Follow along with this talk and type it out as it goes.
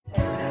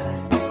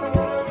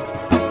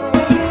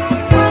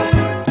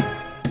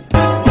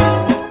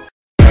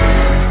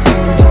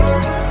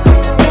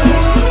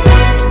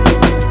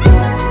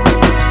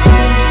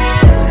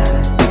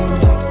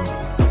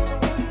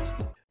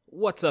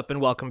What's up,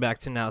 and welcome back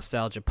to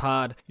Nostalgia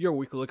Pod, your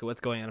weekly look at what's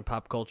going on in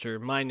pop culture.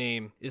 My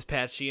name is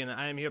Pat Shee, and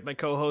I am here with my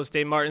co-host,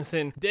 Dave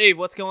Martinson. Dave,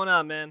 what's going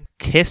on, man?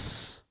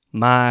 Kiss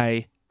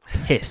my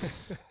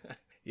hiss.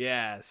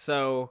 Yeah,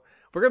 so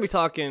we're going to be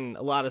talking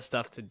a lot of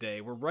stuff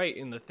today. We're right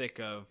in the thick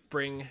of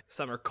spring,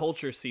 summer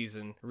culture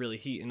season really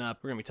heating up.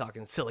 We're going to be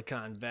talking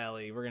Silicon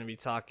Valley. We're going to be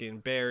talking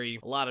Barry,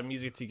 a lot of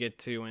music to get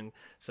to, and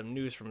some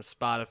news from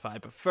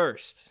Spotify. But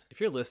first, if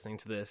you're listening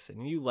to this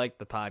and you like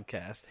the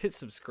podcast, hit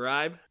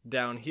subscribe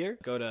down here.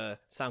 Go to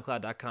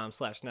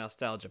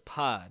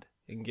soundcloud.com/nostalgiapod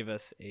and give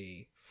us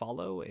a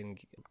follow and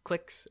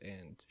clicks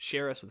and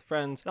share us with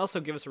friends. And also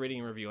give us a rating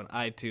and review on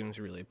iTunes.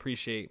 We really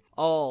appreciate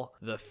all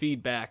the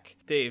feedback.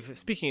 Dave,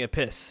 speaking of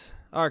piss,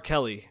 R.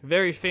 Kelly,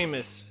 very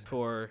famous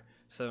for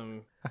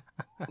some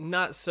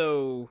not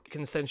so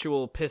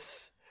consensual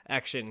piss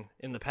action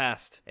in the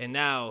past, and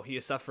now he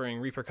is suffering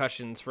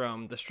repercussions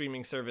from the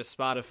streaming service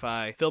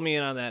Spotify. Fill me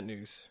in on that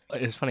news.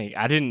 It's funny,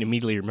 I didn't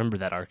immediately remember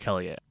that R.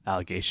 Kelly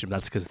allegation.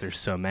 That's because there's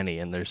so many,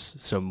 and there's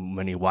so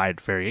many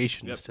wide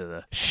variations to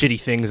the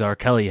shitty things R.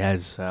 Kelly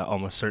has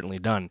almost certainly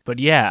done. But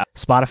yeah,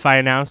 Spotify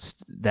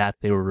announced that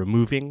they were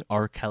removing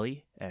R.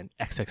 Kelly and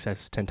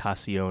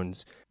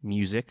XXXTentacion's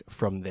music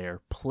from their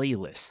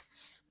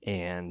playlists.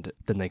 And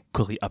then they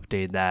quickly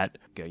updated that,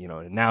 an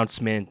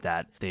announcement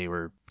that they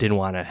didn't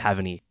want to have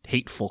any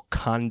hateful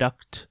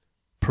conduct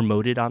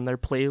promoted on their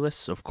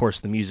playlists. Of course,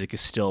 the music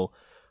is still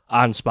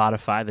on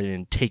Spotify. They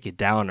didn't take it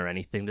down or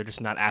anything. They're just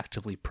not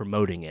actively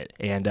promoting it.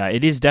 And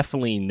it is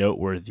definitely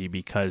noteworthy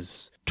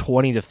because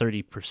 20 to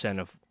 30%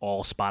 of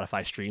all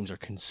Spotify streams are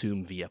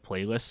consumed via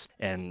playlists,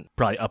 and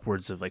probably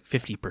upwards of like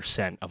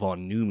 50% of all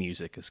new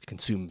music is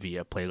consumed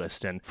via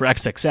playlist. And for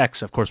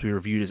XXX, of course, we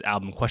reviewed his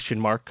album Question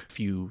Mark a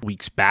few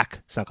weeks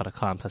back.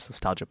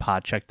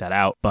 SoundCloud.com/nostalgiapod, check that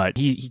out. But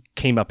he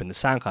came up in the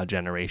SoundCloud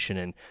generation,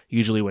 and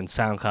usually when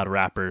SoundCloud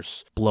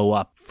rappers blow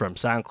up from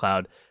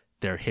SoundCloud,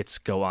 their hits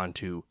go on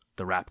to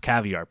the Rap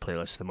Caviar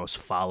playlist, the most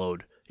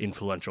followed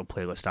influential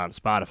playlist on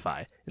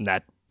Spotify, and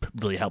that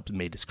really helped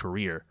made his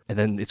career. And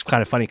then it's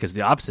kind of funny because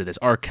the opposite is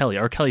R. Kelly.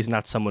 R. Kelly's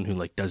not someone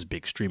who does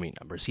big streaming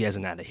numbers. He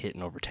hasn't had a hit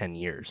in over 10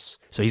 years.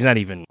 So he's not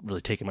even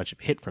really taking much of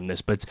a hit from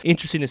this. But it's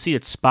interesting to see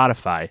that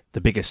Spotify, the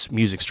biggest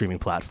music streaming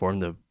platform,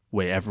 the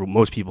way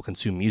most people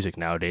consume music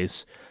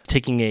nowadays,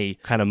 taking a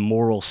kind of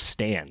moral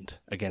stand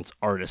against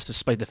artists,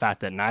 despite the fact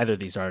that neither of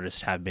these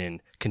artists have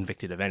been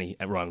convicted of any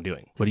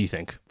wrongdoing. What do you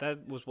think?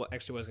 That was what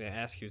actually I was going to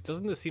ask you.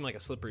 Doesn't this seem like a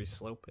slippery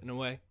slope in a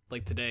way?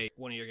 Like today,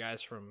 one of your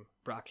guys from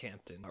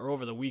Brockhampton, or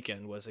over the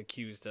weekend, was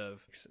accused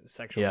of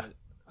sexual... Yeah.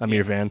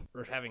 Amir Van.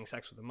 Or having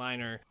sex with a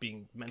minor,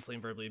 being mentally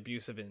and verbally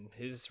abusive in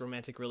his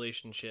romantic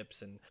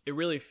relationships. And it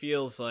really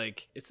feels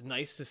like it's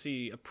nice to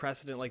see a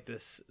precedent like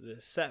this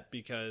set,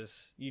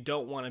 because you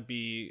don't want to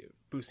be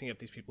boosting up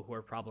these people who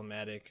are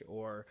problematic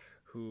or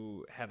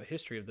who have a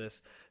history of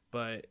this,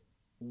 but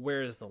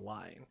where is the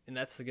line? And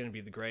that's going to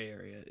be the gray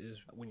area,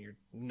 is when you're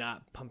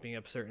not pumping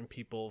up certain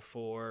people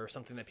for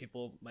something that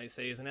people might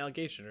say is an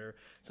allegation, or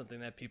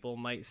something that people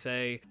might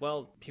say,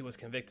 well, he was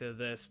convicted of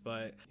this,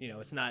 but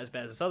it's not as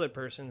bad as this other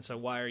person, so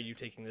why are you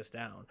taking this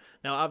down?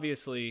 Now,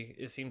 obviously,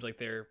 it seems like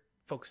they're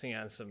focusing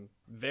on some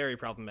very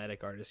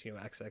problematic artists.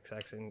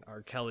 XXX and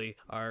R. Kelly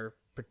are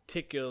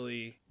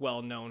particularly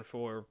well known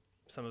for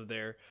some of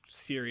their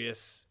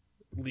serious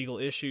legal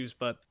issues,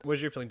 but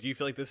what's your feeling? Do you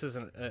feel like this is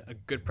a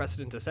good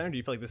precedent to set, or do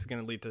you feel like this is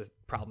going to lead to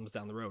problems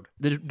down the road?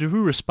 The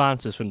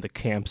responses from the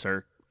camps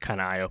are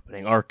kind of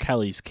eye-opening. R.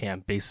 Kelly's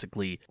camp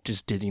basically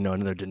just did,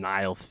 another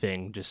denial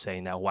thing, just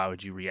saying that why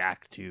would you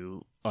react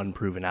to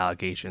unproven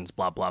allegations,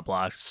 blah, blah,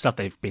 blah, stuff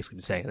they've basically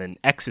been saying. And then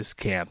X's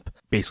camp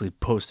basically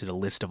posted a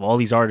list of all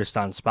these artists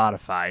on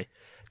Spotify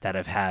that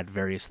have had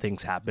various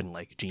things happen,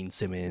 like Gene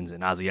Simmons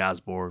and Ozzy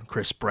Osbourne,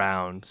 Chris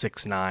Brown,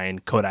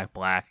 6ix9ine, Kodak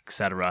Black,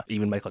 etc.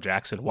 Even Michael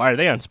Jackson. Why are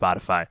they on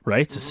Spotify,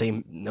 right? It's the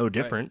same, no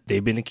different. Right.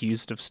 They've been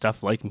accused of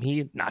stuff like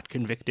me, not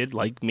convicted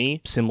like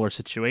me, similar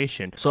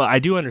situation. So I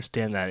do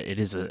understand that it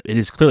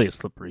is clearly a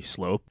slippery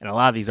slope, and a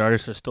lot of these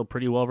artists are still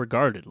pretty well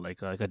regarded,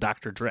 like a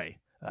Dr. Dre.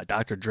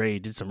 Dr. Dre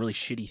did some really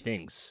shitty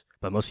things,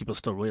 but most people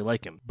still really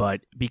like him.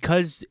 But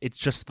because it's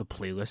just the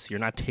playlist, you're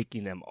not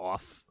taking them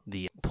off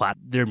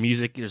their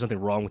music. There's nothing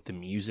wrong with the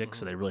music,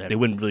 so they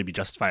wouldn't really be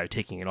justified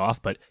taking it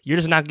off, but you're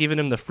just not giving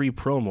them the free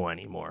promo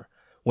anymore.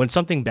 When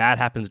something bad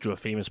happens to a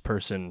famous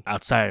person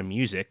outside of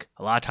music,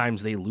 a lot of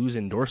times they lose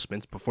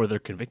endorsements before they're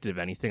convicted of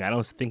anything. I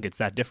don't think it's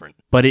that different.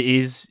 But it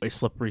is a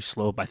slippery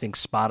slope. I think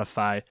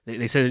Spotify,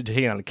 they said to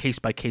take it on a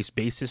case-by-case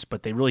basis,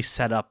 but they really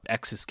set up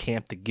X's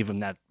camp to give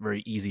him that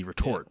very easy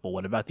retort. Well,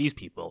 what about these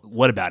people?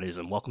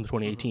 Whataboutism? Welcome to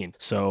 2018.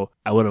 So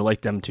I would have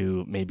liked them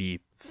to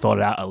maybe thought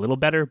it out a little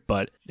better,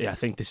 but yeah, I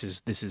think this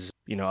is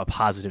a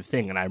positive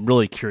thing, and I'm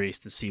really curious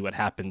to see what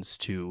happens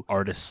to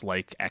artists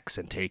like X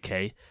and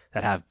TK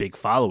that have big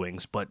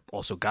followings, but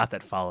also got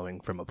that following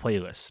from a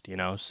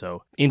playlist,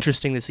 so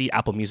interesting to see.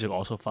 Apple Music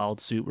also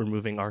followed suit,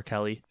 removing R.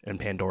 Kelly, and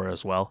Pandora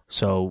as well,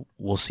 so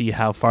we'll see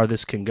how far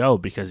this can go,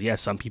 because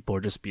some people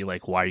are just be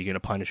like, why are you going to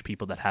punish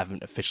people that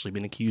haven't officially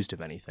been accused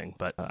of anything?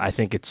 But I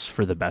think it's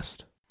for the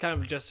best. kind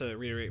of just to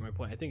reiterate my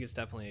point, I think it's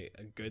definitely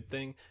a good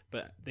thing,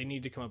 but they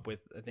need to come up with,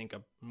 I think,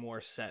 a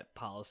more set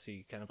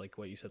policy, kind of like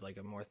what you said, like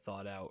a more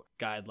thought out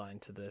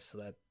guideline to this so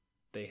that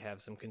they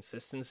have some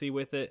consistency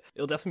with it.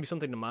 It'll definitely be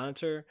something to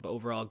monitor, but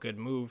overall good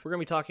move. We're going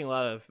to be talking a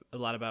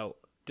lot about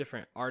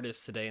different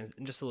artists today, and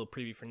just a little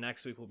preview for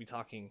next week, we'll be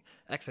talking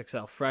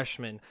XXL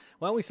Freshman.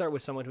 Why don't we start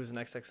with someone who was an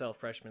XXL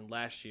Freshman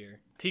last year?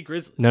 T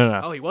Grizzly.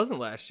 No. Oh, he wasn't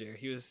last year.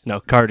 He was. No,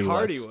 Cardi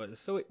was.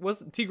 So it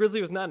was T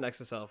Grizzly was not an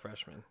XXL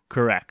Freshman.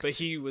 Correct. But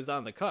he was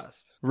on the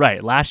cusp.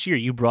 Right. Last year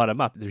you brought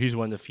him up. He's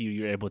one of the few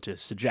you were able to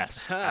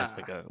suggest as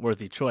like a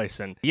worthy choice.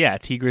 And yeah,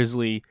 T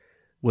Grizzly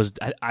was,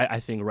 I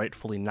think,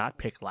 rightfully not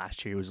picked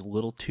last year. He was a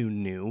little too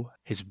new.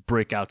 His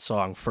breakout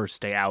song,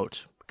 First Day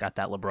Out, got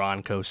that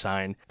LeBron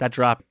co-sign. That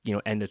dropped,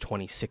 end of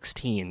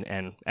 2016,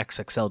 and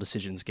XXL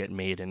decisions get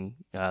made in,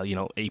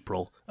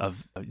 April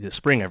of the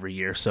spring every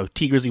year. So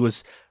T Grizzly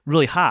was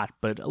really hot,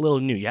 but a little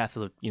new. You have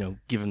to,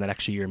 give him that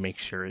extra year, make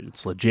sure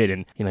it's legit.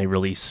 And, he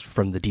released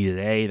From the D to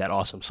A, that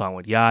awesome song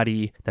with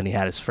Yachty. Then he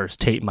had his first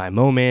tape, My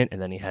Moment,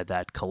 and then he had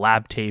that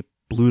collab tape,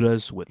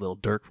 Blutas, with Lil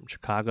Durk from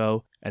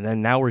Chicago. And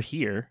then now we're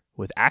here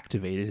with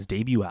Activated, his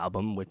debut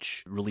album,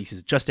 which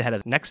releases just ahead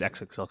of the next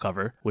XXL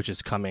cover, which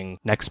is coming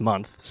next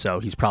month. So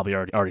he's probably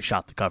already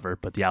shot the cover,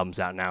 but the album's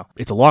out now.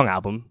 It's a long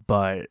album,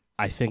 but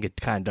I think it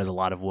kind of does a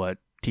lot of what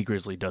T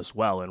Grizzly does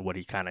well and what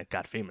he kind of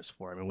got famous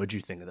for. I mean, what did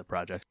you think of the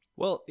project?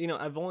 Well,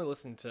 I've only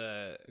listened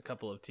to a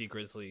couple of T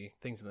Grizzly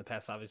things in the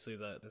past. Obviously,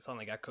 the song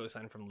that got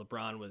co-signed from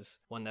LeBron was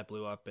one that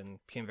blew up and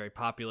became very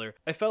popular.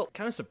 I felt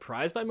kind of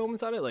surprised by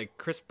moments on it, like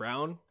Chris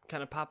Brown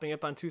kind of popping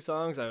up on 2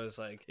 songs. I was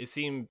like, it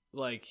seemed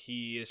like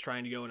he is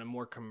trying to go in a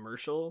more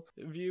commercial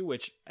view,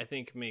 which I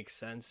think makes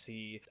sense.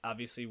 He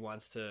obviously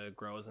wants to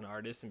grow as an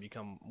artist and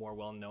become more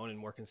well-known and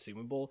more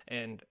consumable.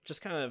 And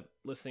just kind of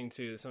listening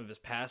to some of his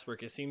past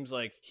work, it seems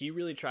like he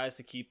really tries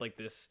to keep like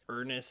this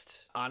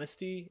earnest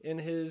honesty in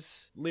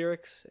his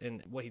lyrics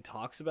and what he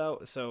talks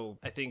about. So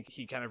I think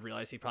he kind of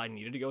realized he probably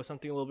needed to go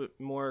something a little bit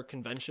more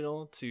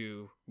conventional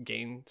to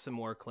gain some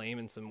more acclaim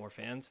and some more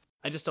fans.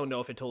 I just don't know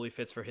if it totally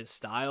fits for his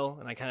style,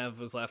 and I kind of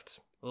was left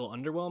a little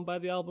underwhelmed by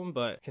the album,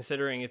 but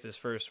considering it's his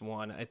first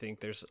one, I think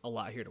there's a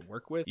lot here to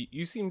work with.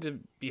 You seem to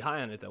be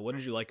high on it, though. What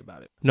did you like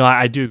about it? No,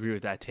 I do agree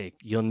with that take.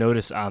 You'll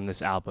notice on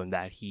this album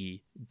that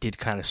he did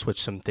kind of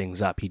switch some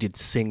things up. He did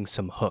sing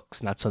some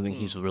hooks, not something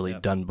he's really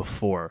done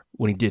before.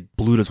 When he did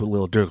Blutas with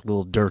Lil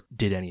Durk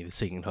did any of the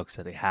singing hooks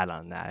that they had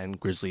on that, and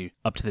Grizzly,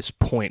 up to this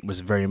point, was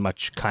very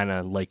much kind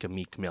of like a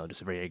Meek Mill,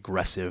 just a very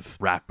aggressive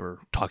rapper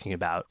talking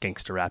about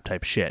gangster rap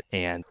type shit.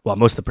 And while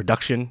most of the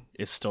production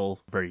is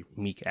still very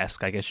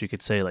Meek-esque, I guess you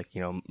could say, like,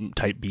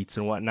 type beats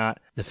and whatnot,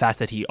 the fact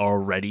that he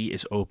already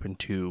is open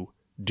to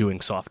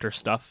doing softer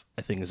stuff,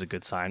 I think is a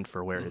good sign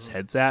for where his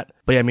head's at.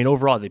 But yeah, I mean,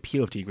 overall, the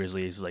appeal of T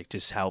Grizzly is like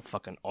just how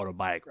fucking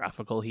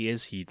autobiographical he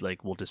is. He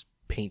like will just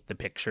paint the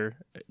picture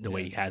the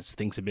way he has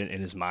things have been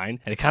in his mind,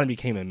 and it kind of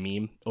became a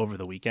meme over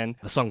the weekend.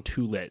 The song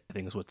Too Lit, I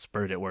think, is what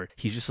spurred it, where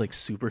he's just like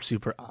super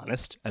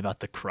honest about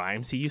the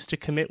crimes he used to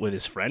commit with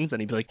his friends,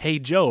 and he'd be like, hey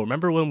Joe,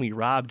 remember when we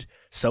robbed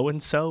so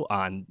and so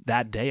on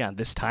that day on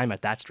this time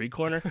at that street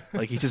corner?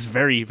 Like, he's just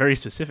very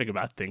specific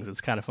about things.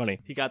 It's kind of funny.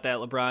 He got that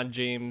LeBron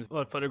James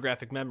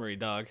photographic memory,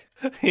 dog.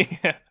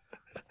 Yeah.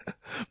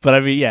 But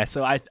I mean, yeah,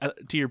 so I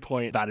to your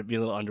point about it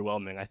being a little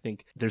underwhelming, I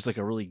think there's like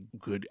a really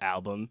good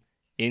album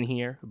in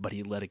here, but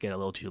he let it get a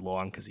little too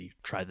long because he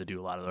tried to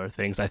do a lot of other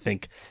things. I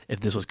think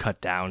if this was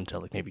cut down to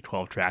like maybe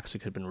 12 tracks, it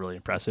could have been really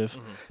impressive.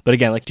 But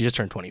again, like, he just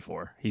turned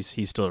 24.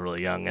 He's still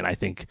really young, and I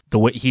think the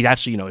way he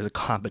actually, is a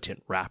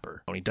competent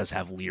rapper, and he does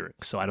have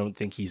lyrics, so I don't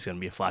think he's going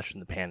to be a flash in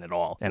the pan at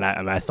all. And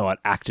I thought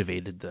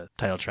Activated, the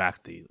title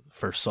track, the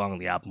first song on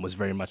the album, was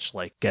very much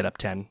like Get Up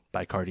 10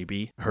 by Cardi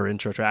B, her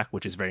intro track,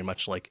 which is very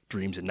much like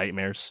Dreams and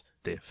Nightmares,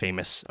 the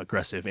famous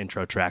aggressive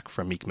intro track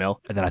from Meek Mill.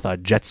 And then I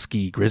thought Jet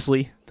Ski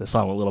Grizzly, the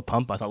song with Lil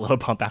Pump, I thought Lil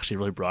Pump actually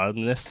really brought it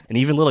in this. And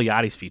even Lil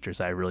Yachty's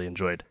features I really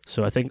enjoyed.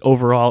 So I think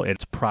overall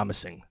it's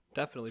promising.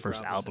 Definitely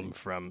first promising. Album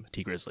from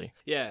T Grizzly.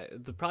 Yeah,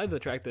 probably the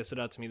track that stood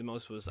out to me the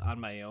most was On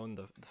My Own,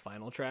 the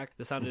final track.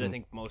 This sounded, I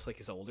think, most like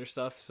his older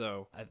stuff,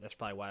 so that's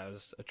probably why I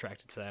was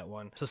attracted to that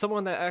one. So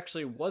someone that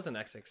actually was an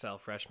XXL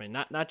freshman,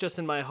 not just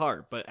in my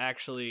heart, but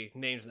actually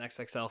named an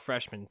XXL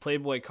freshman,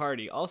 Playboi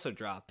Carti, also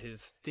dropped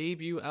his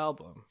debut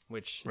album,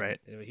 which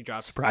he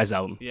dropped. Surprise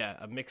album. Yeah,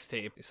 a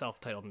mixtape,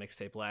 self-titled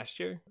mixtape last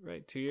year,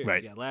 right? 2 years?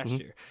 Right. Yeah, last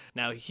year.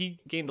 Now, he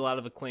gained a lot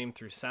of acclaim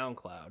through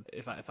SoundCloud,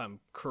 if I'm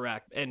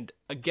correct. And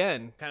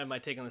again, kind of my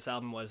take on this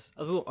album was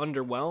I was a little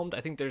underwhelmed.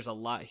 I think there's a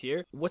lot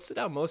here. What stood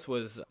out most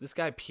was this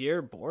guy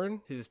Pierre Bourne,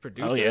 his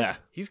producer. Oh yeah,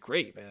 he's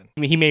great, man. I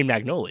mean, he made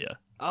Magnolia.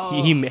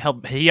 Oh. He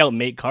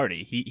outmade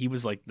Cardi. He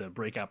was like the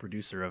breakout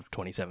producer of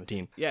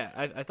 2017. Yeah,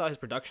 I thought his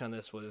production on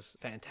this was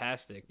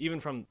fantastic, even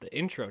from the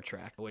intro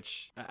track,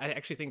 which I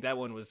actually think that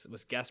one was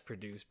guest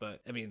produced. But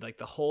I mean, like,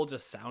 the whole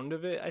just sound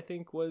of it, I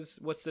think, was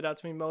what stood out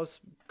to me most.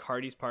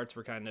 Cardi's parts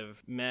were kind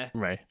of meh.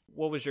 Right.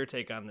 What was your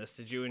take on this?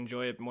 Did you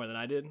enjoy it more than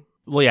I did?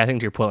 Well, yeah, I think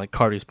to your point, like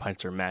Cardi's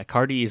pints are mad.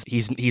 Cardi is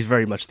he's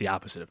very much the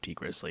opposite of T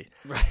Grizzly.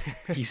 Right.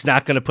 He's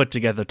not going to put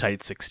together tight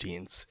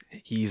 16s.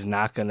 He's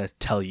not going to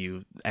tell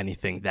you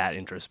anything that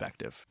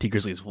introspective. T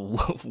Grizzly is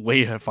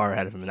way far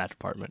ahead of him in that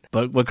department.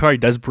 But what Cardi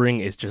does bring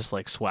is just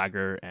like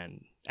swagger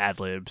and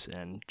ad-libs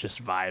and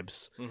just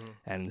vibes,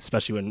 and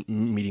especially when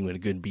meeting with a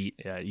good beat,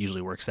 it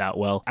usually works out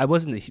well. I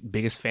wasn't the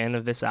biggest fan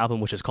of this album,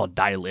 which is called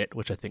Die Lit,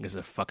 which I think is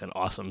a fucking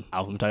awesome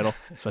album title,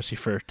 especially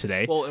for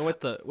today. Well, and with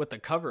the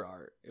cover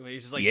art,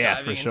 he's just like Yeah,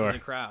 for diving sure. into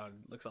the crowd.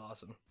 Looks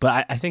awesome.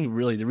 But I think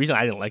really the reason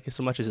I didn't like it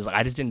so much is like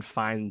I just didn't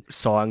find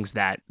songs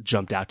that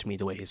jumped out to me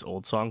the way his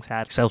old songs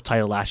had.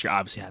 Self-Titled last year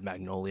obviously had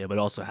Magnolia, but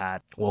also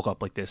had Woke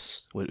Up Like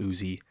This with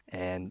Uzi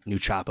and New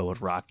Choppa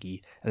with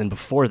Rocky. And then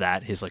before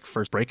that, his like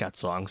first breakout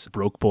songs,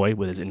 Broke Boy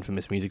with his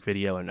infamous music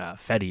video, and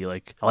Fetty.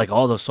 Like I like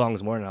all those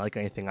songs more than I like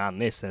anything on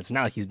this. And it's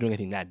not like he's doing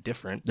anything that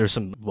different. There's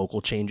some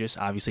vocal changes.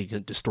 Obviously, he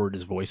distorted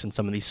his voice in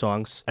some of these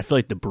songs. I feel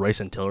like the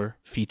Bryson Tiller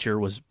feature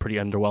was pretty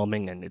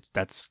underwhelming, and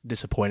that's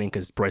disappointing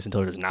because Bryson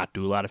Tiller does not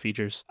do a lot of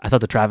features. I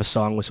thought the Travis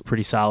song was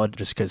pretty solid,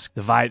 just because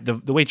the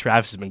vibe, the way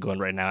Travis has been going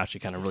right now, actually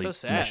kind of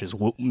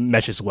really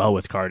meshes well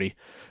with Cardi.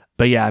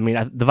 But yeah, I mean,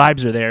 the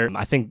vibes are there.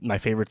 I think my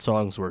favorite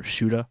songs were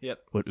Shoota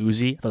with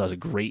Uzi. I thought that was a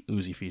great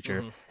Uzi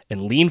feature.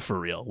 And Lean For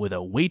Real with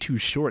a way too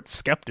short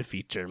Skepta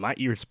feature. My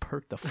ears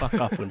perked the fuck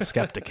up when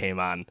Skepta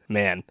came on.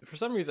 Man. For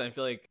some reason, I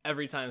feel like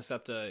every time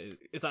Skepta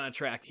is on a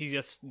track, he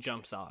just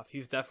jumps off.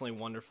 He's definitely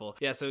wonderful.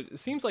 Yeah, so it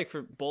seems like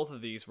for both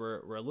of these, we're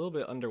a little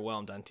bit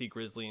underwhelmed on T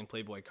Grizzly and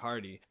Playboy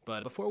Cardi.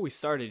 But before we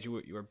started,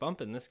 you were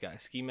bumping this guy,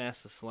 Ski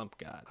Mask the Slump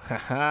God.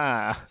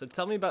 Haha. So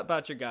tell me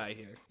about your guy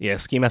here. Yeah,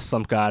 Ski Mask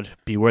Slump God,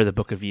 Beware the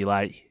Book of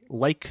Eli.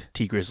 Like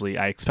T Grizzly,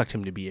 I expect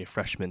him to be a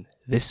freshman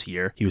this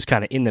year. He was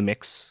kind of in the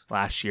mix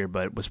last year,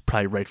 but was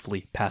probably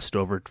rightfully passed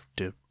over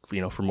to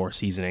for more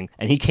seasoning.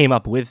 And he came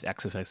up with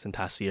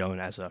XXXTentacion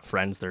as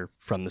friends. They're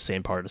from the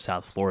same part of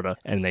South Florida,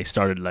 and they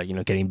started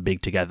getting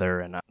big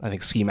together. And I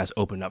think Ski Mask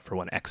opened up for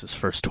one of X's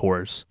first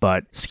tours.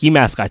 But Ski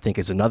Mask, I think,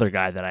 is another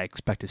guy that I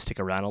expect to stick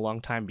around a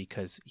long time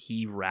because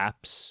he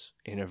raps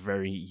in a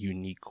very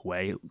unique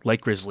way.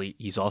 Like Grizzly,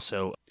 he's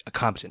also a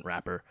competent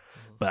rapper.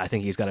 But I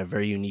think he's got a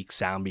very unique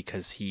sound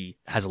because he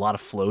has a lot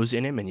of flows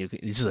in him, and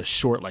this is a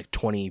short,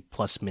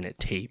 20-plus minute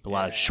tape, a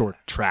lot of short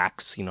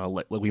tracks,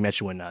 like we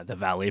mentioned when the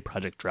Valet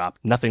project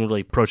dropped. Nothing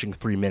really approaching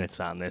 3 minutes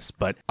on this,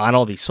 but on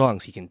all these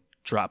songs, he can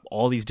drop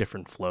all these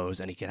different flows,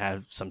 and he can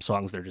have some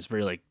songs that are just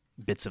very,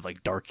 bits of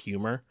dark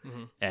humor,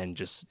 and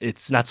just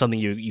it's not something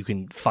you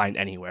can find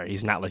anywhere.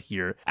 He's not like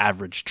your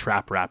average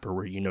trap rapper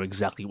where you know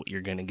exactly what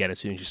you're going to get as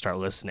soon as you start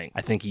listening.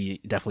 I think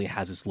he definitely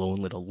has his lone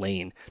little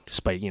lane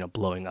despite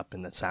blowing up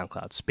in the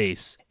SoundCloud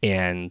space.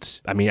 And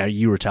I mean,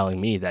 you were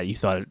telling me that you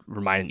thought it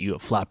reminded you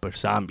of Flatbush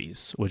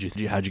Zombies.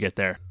 How'd you get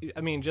there?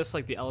 I mean, just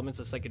the elements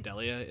of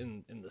psychedelia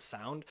in the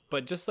sound,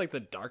 but just the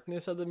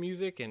darkness of the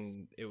music,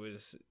 and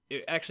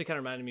it actually kind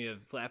of reminded me of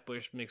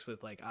Flatbush mixed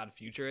with Odd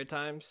Future at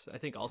times. I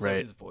think also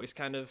his voice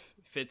kind of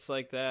fits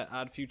that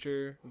Odd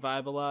Future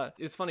vibe a lot.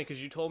 It's funny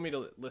because you told me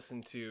to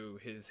listen to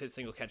his hit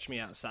single Catch Me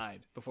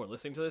Outside before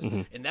listening to this,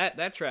 and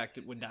that track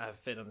would not have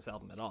fit on this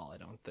album at all, I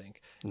don't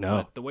think. No.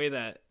 But the way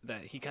that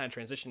he kind of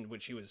transitioned,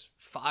 which he was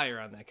fire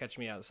on that Catch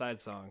Me Outside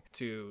song,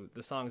 to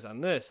the songs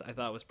on this, I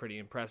thought was pretty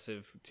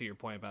impressive, to your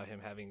point about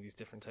him having these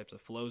different types of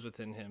flows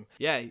within him.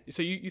 Yeah,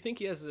 so you think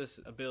he has this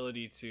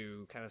ability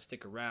to kind of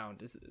stick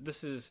around.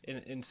 This is,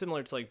 in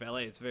similar to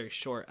Valet, it's a very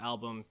short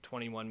album,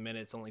 21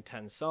 minutes, only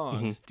 10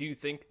 songs. Do you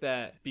think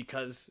that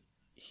because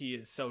he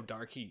is so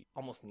dark, he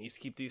almost needs to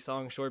keep these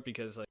songs short?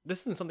 Because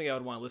this isn't something I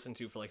would want to listen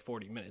to for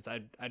 40 minutes.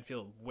 I'd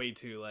feel way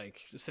too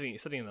just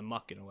sitting in the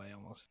muck in a way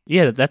almost.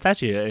 Yeah, that's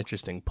actually an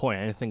interesting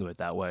point. I didn't think of it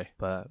that way,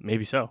 but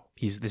maybe so.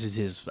 This is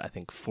his, I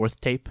think, fourth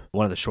tape,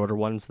 one of the shorter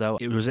ones though.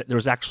 There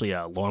was actually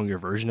a longer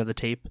version of the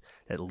tape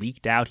that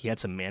leaked out. He had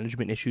some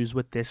management issues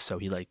with this, so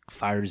he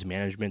fired his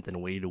management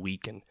and waited a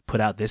week and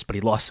put out this, but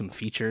he lost some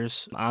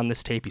features on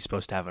this tape. He's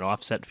supposed to have an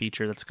offset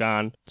feature that's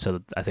gone.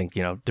 So I think,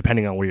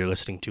 depending on where you're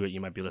listening to it, you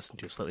might be listening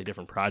to a slightly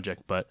different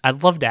project, but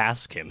I'd love to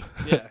ask him,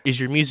 is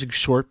your music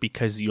short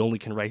because you only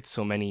can write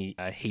so many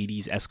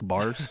Hades-esque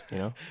bars,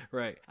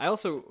 Right. I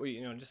also,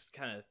 just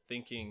kind of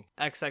thinking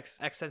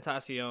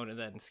XXXTentacion and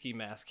then Ski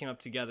Mask came up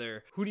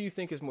together. Who do you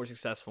think is more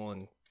successful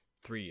in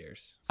 3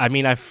 years? I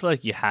mean, I feel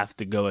like you have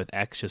to go with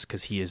X just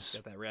because he is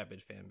got that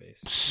rabid fan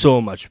base,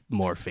 so much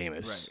more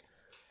famous. Right.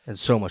 And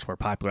so much more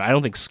popular. I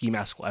don't think Ski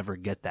Mask will ever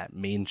get that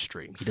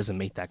mainstream. He doesn't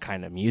make that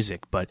kind of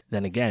music. But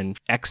then again,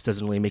 X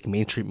doesn't really make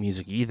mainstream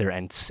music either.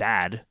 And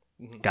Sad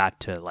got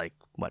to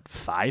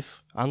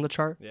 5 on the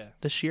chart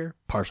this year,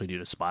 partially due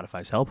to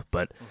Spotify's help.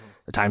 But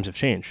the times have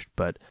changed.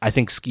 But I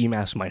think Ski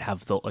Mask might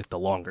have the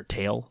longer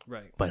tail.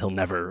 Right. But he'll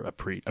never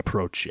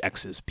approach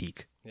X's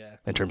peak. Yeah.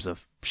 In terms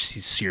of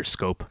sheer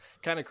scope.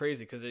 Kind of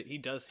crazy because he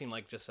does seem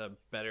like just a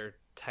better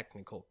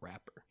technical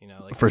rapper,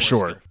 for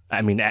sure. Skillful.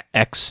 I mean,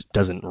 X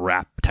doesn't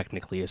rap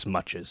technically as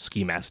much as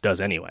Ski Mask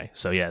does anyway.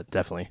 So yeah,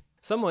 definitely.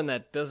 Someone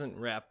that doesn't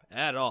rap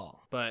at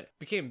all, but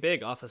became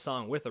big off a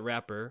song with a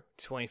rapper,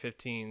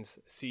 2015's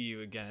See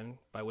You Again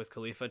by Wiz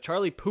Khalifa.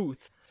 Charlie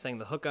Puth sang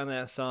the hook on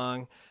that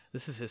song.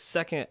 This is his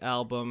second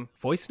album.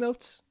 Voice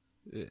Notes?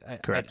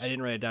 Correct. I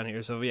didn't write it down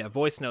here. So yeah,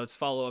 Voice Notes,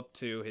 follow up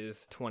to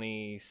his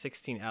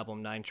 2016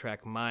 album,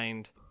 9-track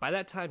Mind. By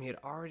that time, he had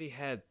already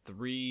had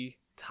 3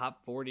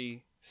 top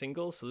 40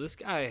 singles, so this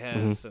guy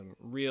has some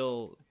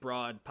real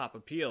broad pop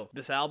appeal.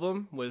 This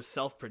album was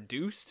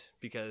self-produced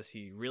because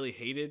he really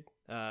hated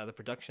the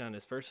production on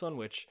his first one,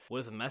 which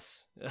was a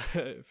mess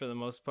for the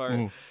most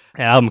part.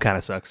 The album kind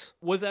of sucks.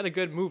 Was that a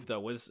good move, though?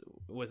 Was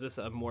this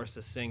a more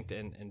succinct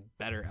and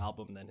better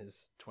album than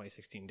his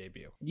 2016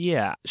 debut?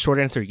 Yeah, short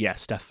answer,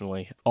 yes,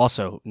 definitely.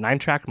 Also,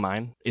 9-track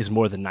Mine is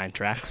more than 9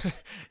 tracks.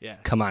 Yeah.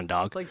 Come on,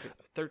 dog. It's like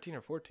 13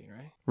 or 14,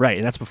 right? Right,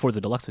 and that's before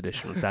the deluxe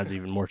edition, which adds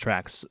even more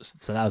tracks,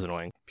 so that was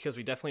annoying. Because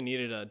we definitely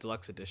needed a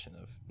deluxe edition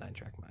of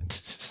 9-track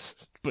Mind.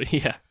 But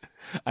yeah,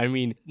 I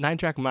mean,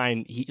 9-track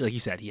Mind, he, like you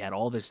said, he had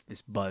all this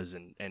buzz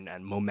and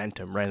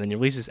momentum, right? And then you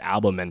release this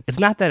album, and it's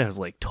not that it's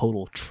like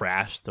total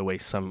trash the way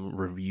some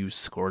reviews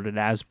scored it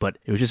as, but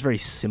it was just very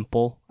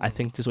simple, I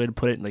think is the way to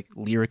put it, like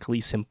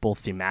lyrically simple,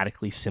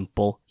 thematically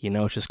simple. You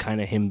know, it's just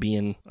kind of him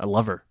being a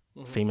lover.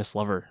 Famous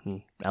lover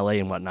in LA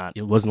and whatnot.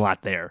 It wasn't a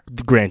lot there.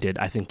 Granted,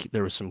 I think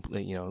there was some,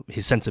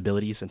 his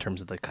sensibilities in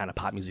terms of the kind of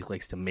pop music he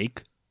likes to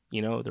make.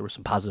 There were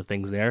some positive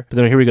things there. But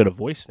then here we go to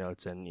Voice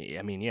Notes, and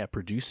I mean, yeah,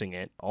 producing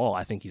it.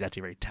 I think he's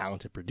actually a very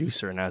talented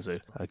producer and has a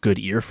good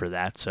ear for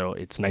that. So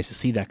it's nice to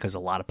see that because a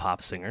lot of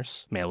pop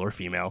singers, male or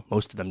female,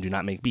 most of them do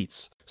not make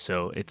beats.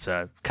 So it's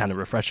kind of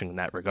refreshing in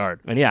that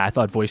regard. And yeah, I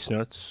thought Voice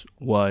Notes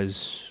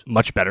was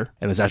much better.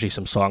 And there's actually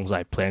some songs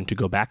I plan to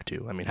go back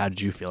to. I mean, how did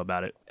you feel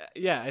about it?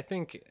 Yeah, I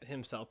think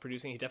himself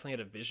producing, he definitely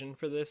had a vision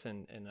for this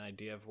and an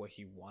idea of what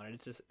he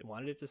wanted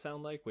it to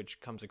sound like,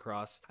 which comes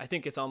across. I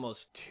think it's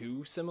almost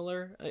too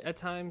similar at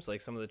times.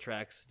 Like some of the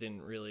tracks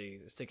didn't really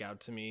stick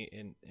out to me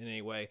in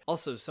any way.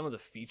 Also, some of the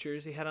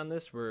features he had on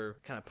this were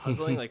kind of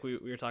puzzling, like we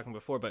were talking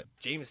before. But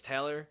James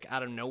Taylor,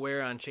 out of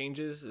nowhere on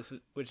Changes,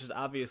 which is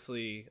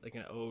obviously like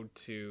an ode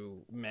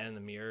to Man in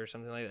the Mirror or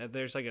something like that.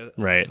 There's like a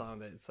song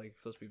that it's like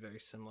supposed to be very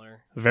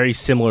similar. Very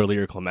similar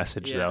lyrical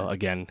message, though.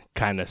 Again,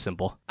 kind of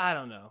simple. I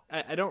don't know.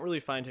 I don't really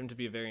find him to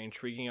be a very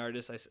intriguing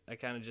artist. I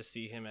kind of just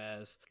see him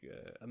as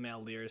a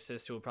male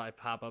lyricist who will probably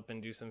pop up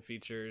and do some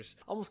features.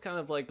 Almost kind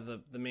of like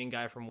the main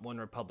guy from One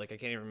Republic. I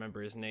can't even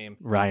remember his name.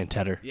 Ryan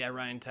Tedder. Yeah,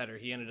 Ryan Tedder.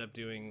 He ended up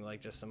doing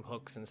like just some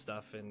hooks and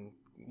stuff, and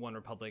One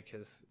Republic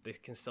they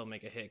can still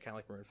make a hit, kind of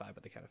like Maroon 5,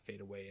 but they kind of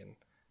fade away and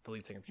the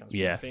lead singer becomes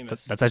more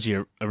famous. That's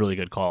actually a really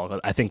good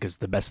call. I think is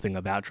the best thing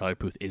about Charlie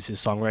Puth is his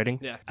songwriting.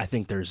 Yeah. I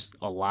think there's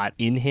a lot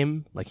in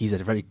him. Like he's a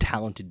very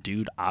talented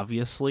dude,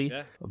 obviously.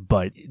 Yeah.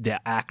 But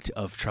the act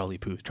of Charlie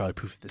Puth,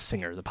 the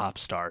singer, the pop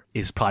star,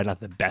 is probably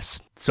not the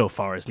best so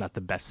far. Is not the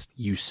best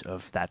use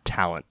of that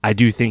talent. I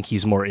do think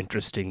he's more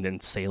interesting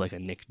than say like a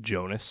Nick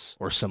Jonas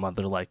or some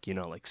other like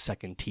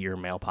second tier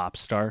male pop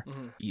star.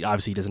 He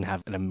obviously doesn't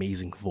have an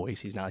amazing voice.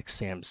 He's not like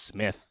Sam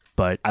Smith.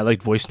 But I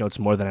liked Voice Notes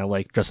more than I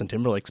like Justin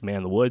Timberlake's Man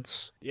in the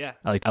Woods. Yeah.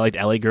 I liked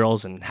LA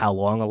Girls and How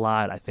Long a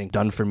lot. I think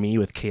Done For Me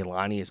with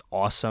Kehlani is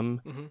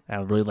awesome. And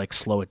I really like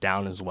Slow It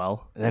Down as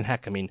well. And then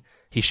heck, I mean,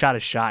 he shot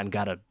his shot and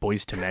got a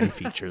Boyz II Men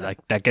feature.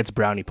 That gets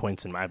brownie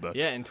points in my book.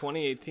 Yeah, in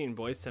 2018,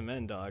 Boyz II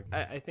Men, dog.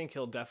 I think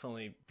he'll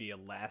definitely be a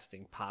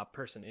lasting pop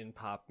person in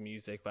pop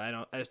music, but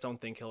I just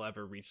don't think he'll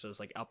ever reach those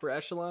like upper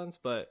echelons,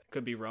 but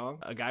could be wrong.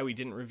 A guy we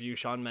didn't review,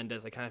 Shawn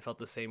Mendes, I kind of felt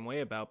the same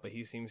way about, but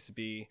he seems to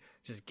be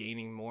just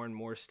gaining more and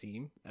more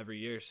steam every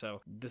year.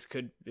 So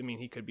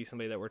he could be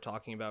somebody that we're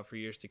talking about for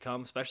years to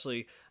come,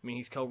 especially,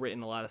 he's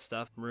co-written a lot of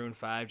stuff. Maroon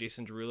 5,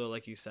 Jason Derulo,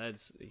 like you said,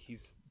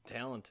 he's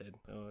talented.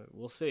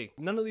 We'll see.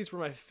 None of these were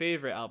my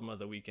favorite album of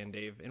the weekend,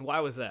 Dave. And why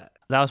was that?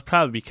 That was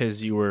probably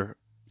because you were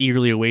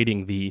eagerly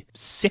awaiting the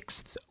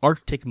 6th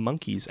Arctic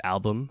Monkeys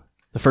album,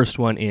 the first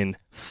one in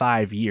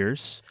 5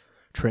 years.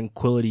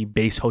 Tranquility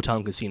Base Hotel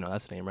and Casino.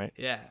 That's the name, right?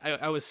 Yeah.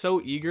 I was so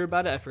eager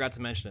about it, I forgot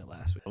to mention it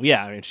last week.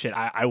 Yeah,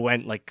 I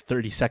went like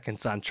 30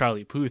 seconds on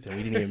Charlie Puth, and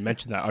we didn't even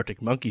mention that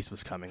Arctic Monkeys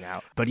was coming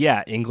out. But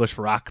yeah, English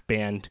rock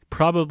band,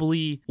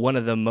 probably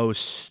the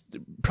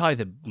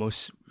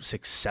most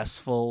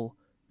successful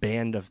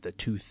band of the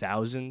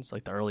 2000s,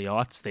 like the early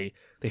aughts.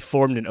 They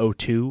formed in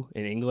 2002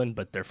 in England,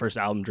 but their first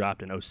album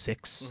dropped in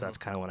 2006, so that's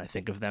kind of when I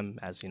think of them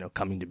as,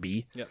 coming to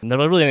be. Yep. And they're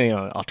really an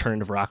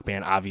alternative rock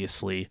band,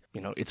 obviously.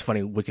 It's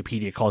funny,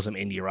 Wikipedia calls them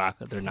indie rock.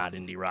 They're not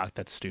indie rock.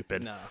 That's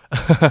stupid. No.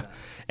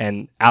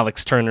 And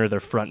Alex Turner, their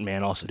front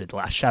man, also did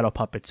Last Shadow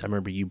Puppets. I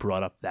remember you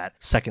brought up that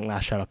second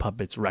Last Shadow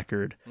Puppets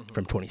record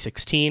from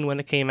 2016 when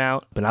it came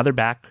out, but now they're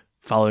back,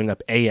 following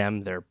up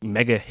AM, their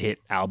mega hit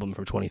album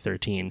from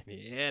 2013.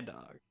 Yeah,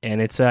 dog. And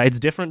it's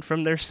different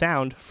from their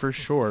sound, for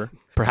sure.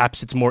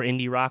 perhaps it's more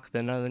indie rock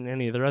than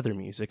any of their other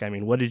music. I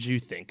mean, what did you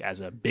think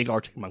as a big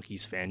Arctic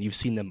Monkeys fan? You've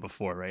seen them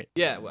before, right?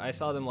 Yeah, I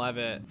saw them live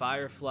at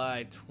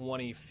Firefly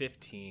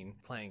 2015,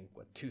 playing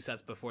 2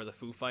 sets before the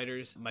Foo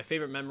Fighters. My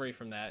favorite memory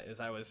from that is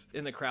I was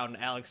in the crowd and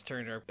Alex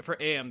Turner, for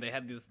AM, they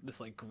had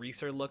this like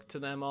greaser look to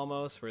them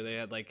almost, where they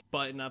had like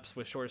button-ups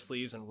with short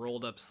sleeves and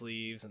rolled up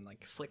sleeves and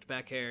like slicked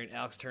back hair, and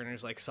Alex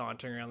Turner's like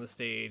sauntering around the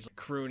stage,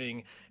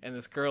 crooning, and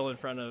this girl in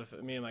front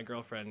of me and my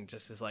girlfriend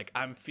just is like,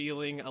 I'm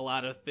feeling a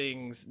lot of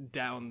things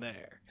down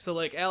there. So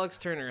like Alex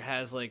Turner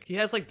has like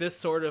this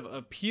sort of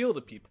appeal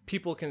to people.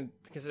 People can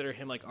consider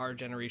him like our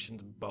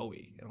generation's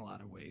Bowie in a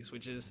lot of ways,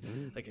 which is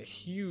like a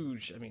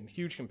huge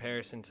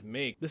comparison to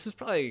make. This is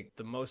probably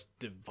the most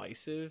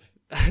divisive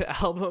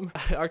album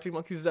Arctic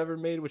Monkeys has ever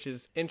made, which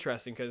is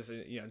interesting because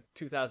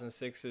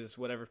 2006 is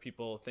whatever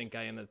people think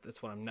I am,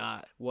 that's what I'm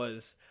not,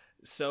 was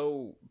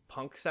so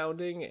punk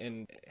sounding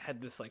and had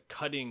this like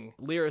cutting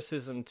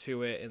lyricism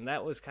to it, and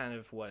that was kind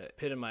of what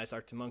epitomized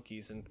Arctic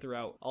Monkeys. And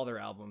throughout all their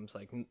albums,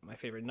 like my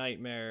favorite,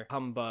 Nightmare,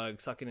 Humbug,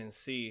 Suckin' in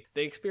C,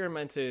 they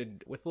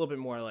experimented with a little bit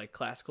more like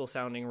classical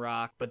sounding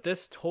rock, but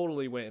this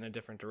totally went in a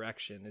different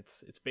direction.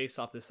 It's based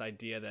off this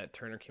idea that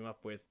Turner came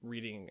up with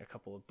reading a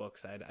couple of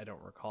books, I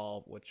don't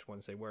recall which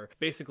ones they were,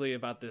 basically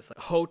about this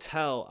like,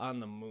 hotel on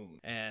the moon,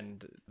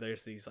 and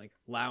there's these like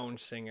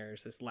lounge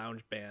singers, this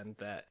lounge band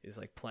that is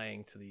like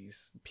playing to these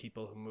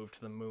people who moved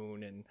to the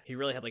moon, and he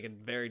really had like a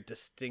very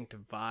distinct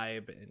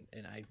vibe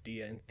and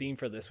idea and theme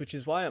for this, which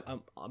is why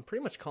I'm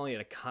pretty much calling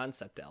it a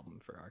concept album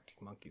for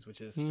Arctic Monkeys,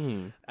 which is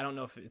I don't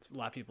know if a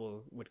lot of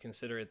people would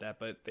consider it that,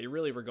 but they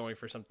really were going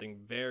for something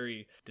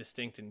very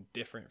distinct and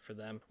different for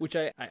them, which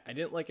I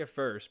didn't like at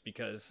first,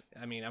 because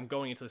I mean, I'm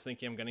going into this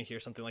thinking I'm going to hear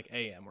something like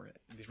AM, where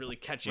these really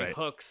catchy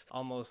hooks,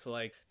 almost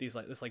like these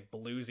like this like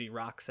bluesy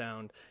rock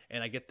sound,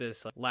 and I get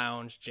this like,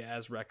 lounge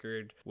jazz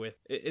record with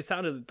it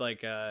sounded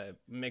like a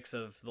mix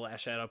of The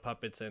Last Shadow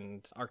Puppets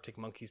and Arctic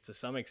Monkeys to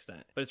some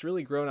extent, but it's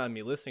really grown on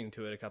me listening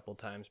to it a couple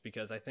times,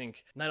 because I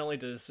think not only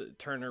does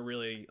Turner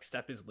really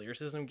step his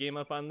lyricism game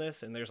up on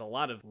this, and there's a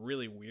lot of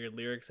really weird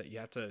lyrics that you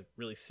have to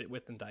really sit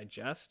with and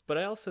digest, but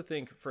I also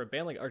think for a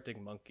band like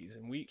Arctic Monkeys,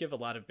 and we give a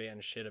lot of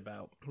bands shit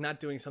about not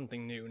doing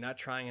something new, not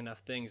trying enough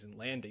things and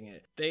landing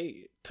it,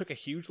 they took a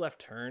huge left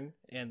turn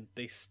and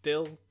they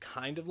still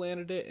kind of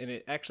landed it, and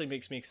it actually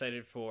makes me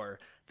excited for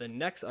the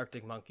next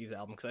Arctic Monkeys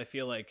album, because I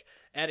feel like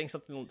adding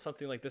something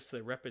like this to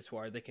their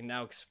repertoire, they can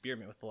now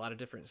experiment with a lot of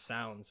different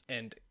sounds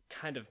and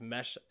kind of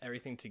mesh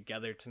everything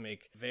together to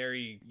make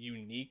very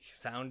unique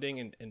sounding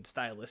and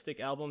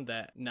stylistic album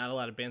that not a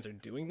lot of bands are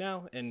doing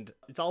now. And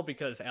it's all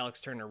because Alex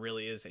Turner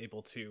really is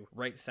able to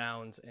write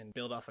sounds and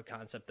build off a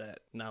concept that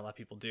not a lot of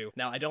people do.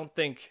 Now, I don't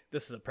think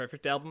this is a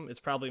perfect album.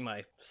 It's probably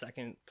my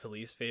second to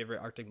least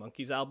favorite Arctic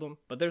Monkeys album,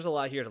 but there's a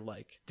lot here to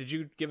like. Did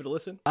you give it a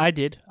listen? I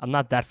did. I'm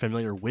not that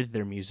familiar with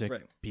their music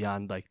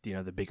beyond like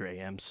the bigger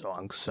AM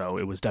songs, so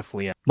it was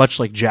definitely much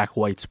like Jack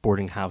White's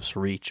Boarding House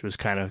Reach. It was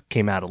kind of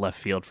came out of left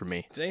field for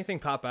me. Did anything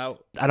pop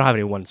out? I don't have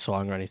any one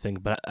song or anything,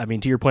 but I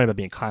mean, to your point about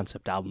being a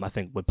concept album, I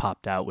think what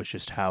popped out was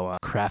just how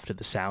crafted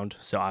the sound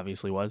so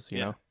obviously was, you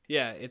know?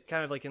 Yeah, it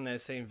kind of like in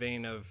that same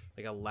vein of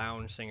like a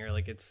lounge singer,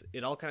 like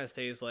it all kind of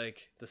stays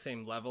like the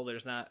same level.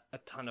 There's not a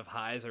ton of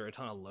highs or a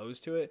ton of lows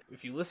to it.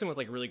 If you listen with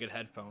like really good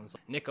headphones,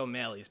 like Nick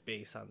O'Malley's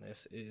bass on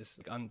this is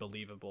like,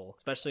 unbelievable,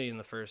 especially in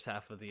the first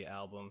half of the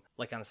album,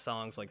 like on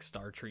songs like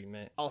Star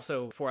Treatment.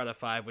 Also 4 out of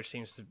 5, which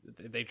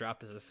they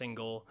dropped as a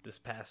single this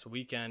past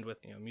weekend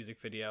with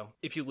music video.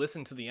 If you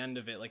listen to the end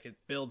of it, like it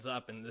builds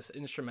up, and this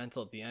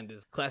instrumental at the end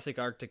is classic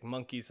Arctic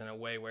Monkeys in a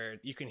way where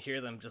you can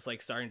hear them just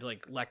like starting to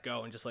like let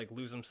go and just like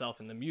lose themselves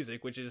in the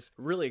music, which is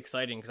really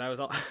exciting, because I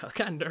was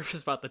kind of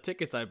nervous about the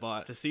tickets I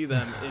bought to see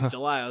them in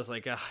July. I was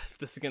like, if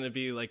this is going to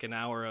be like an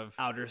hour of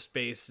outer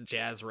space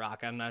jazz rock,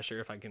 I'm not sure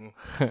if I can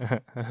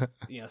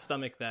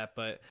stomach that,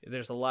 but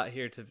there's a lot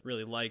here to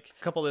really like.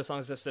 A couple of the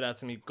songs that stood out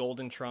to me: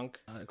 Golden Trunks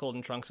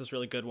was a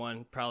really good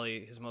one,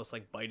 probably his most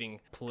like biting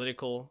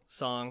political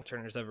song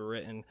Turner's ever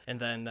written. And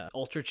then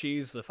Ultra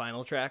Cheese, the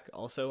final track,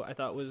 also I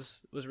thought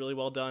was really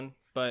well done.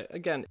 But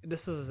again,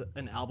 this is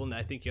an album that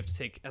I think you have to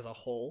take as a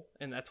whole,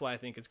 and that's why I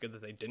think it's good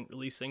that they didn't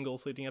release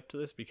singles leading up to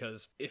this,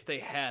 because if they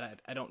had,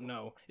 I don't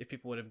know if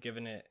people would have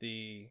given it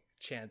the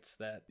chance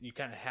that you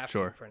kind of have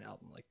to for an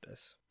album like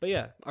this. But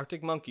yeah,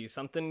 Arctic Monkeys,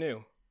 something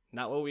new.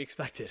 Not what we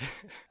expected.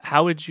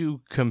 How would you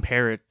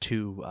compare it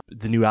to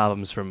the new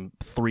albums from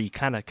 3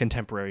 kind of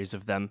contemporaries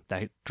of them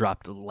that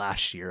dropped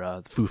last year?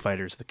 The Foo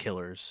Fighters, The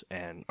Killers,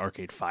 and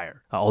Arcade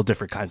Fire. All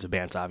different kinds of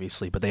bands,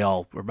 obviously, but they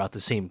all were about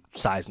the same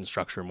size and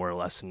structure, more or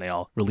less, and they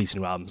all released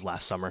new albums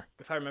last summer.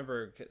 If I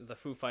remember the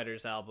Foo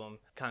Fighters album,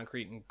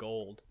 Concrete and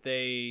Gold,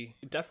 they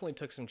definitely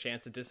took some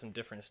chances, did some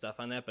different stuff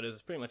on that, but it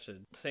was pretty much a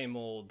same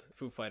old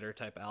Foo Fighter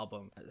type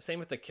album. Same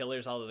with The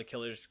Killers, although The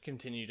Killers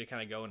continue to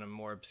kind of go in a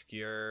more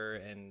obscure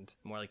and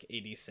more like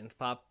 80s synth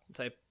pop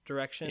type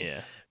direction.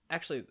 Yeah.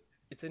 Actually,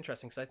 It's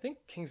interesting because I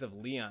think Kings of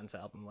Leon's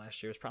album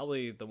last year was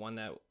probably the one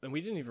that, and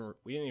we didn't even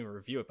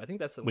review it, but I think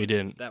that's the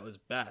one that was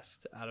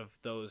best out of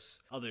those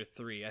other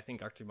three. I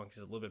think Arctic Monkeys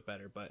is a little bit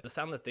better, but the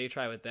sound that they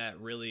try with that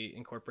really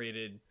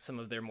incorporated some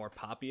of their more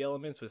poppy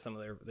elements with some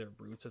of their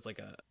roots as like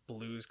a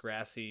blues,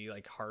 grassy,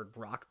 like hard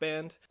rock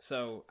band.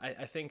 So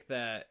I think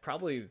that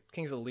probably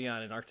Kings of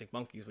Leon and Arctic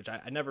Monkeys, which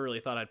I never really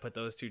thought I'd put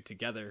those two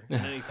together in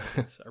any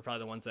sentence, are probably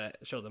the ones that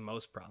show the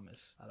most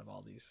promise out of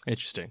all these.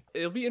 Interesting.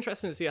 It'll be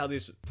interesting to see how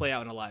these play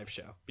out in a live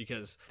show,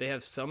 because they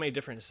have so many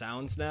different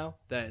sounds now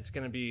that it's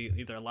going to be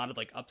either a lot of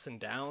like ups and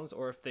downs,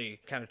 or if they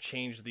kind of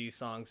change these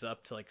songs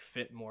up to like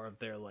fit more of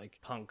their like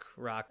punk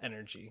rock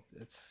energy.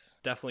 It's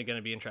definitely going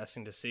to be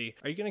interesting to see.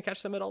 Are you going to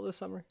catch them at all this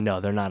summer? No,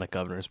 they're not at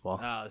Governor's Ball.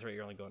 Oh, that's right.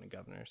 You're only going to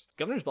Governor's.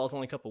 Governor's Ball's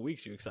only a couple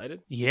weeks. You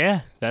excited?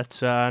 Yeah,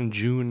 that's on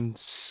June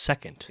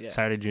 2nd. Yeah.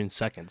 Saturday, June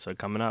 2nd. So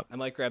coming up. I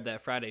might grab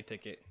that Friday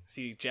ticket.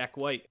 See Jack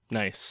White.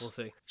 Nice. We'll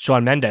see.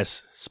 Shawn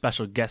Mendes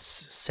special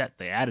guest set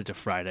they added to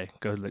Friday.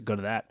 Go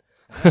to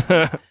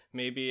that.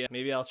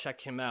 Maybe I'll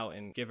check him out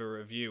and give a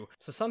review.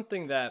 So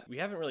something that we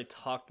haven't really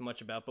talked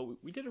much about,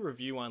 but we did a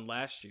review on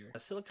last year,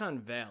 Silicon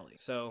Valley.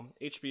 So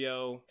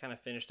HBO kind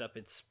of finished up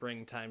its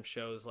springtime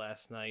shows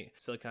last night.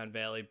 Silicon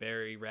Valley,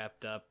 Barry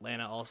wrapped up.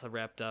 Atlanta also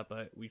wrapped up.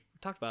 We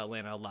talked about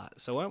Atlanta a lot,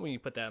 so why don't we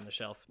put that on the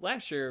shelf?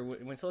 Last year,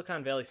 when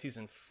Silicon Valley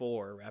season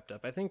 4 wrapped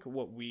up, I think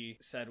what we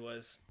said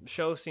was the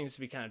show seems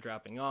to be kind of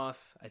dropping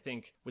off. I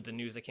think with the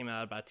news that came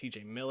out about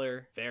TJ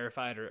Miller,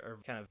 verified or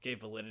kind of gave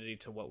validity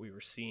to what we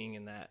were seeing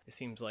in that. It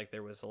seems like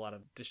there was a lot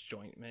of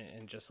disjointment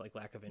and just like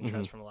lack of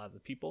interest from a lot of the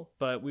people.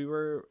 But we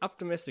were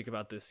optimistic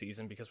about this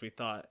season because we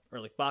thought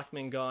Ehrlich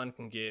Bachman gone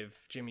can give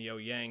Jimmy O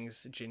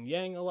Yang's Jin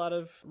Yang a lot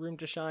of room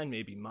to shine.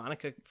 Maybe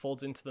Monica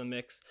folds into the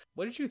mix.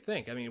 What did you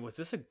think? I mean, was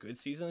this a good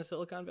season of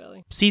Silicon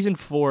Valley? Season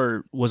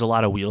 4 was a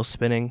lot of wheels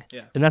spinning.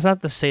 Yeah. And that's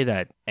not to say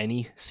that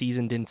any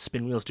season didn't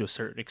spin wheels to a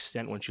certain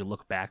extent once you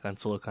look back on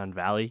Silicon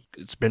Valley.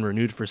 It's been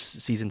renewed for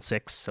season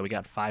 6, so we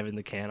got 5 in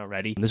the can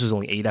already. And this was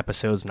only 8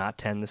 episodes, not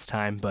 10 this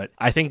time. But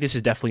I think this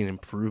is definitely an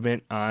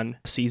improvement on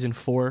season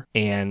 4.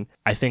 And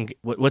I think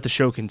what the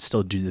show can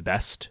still do the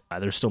best,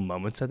 there's still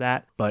moments of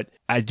that. But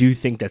I do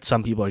think that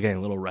some people are getting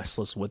a little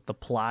restless with the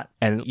plot.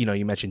 And, you know,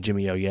 you mentioned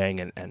Jimmy O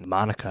Yang and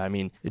Monica. I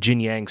mean, Jin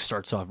Yang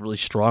starts off really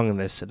strong in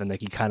this, and then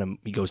like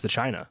he goes to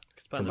China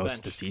for most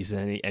of the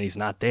season, and he's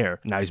not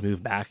there. Now he's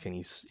moved back, and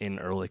he's in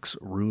Ehrlich's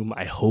room.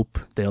 I hope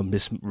they'll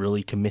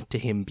really commit to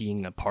him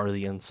being a part of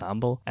the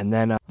ensemble. And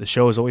then the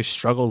show has always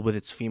struggled with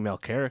its female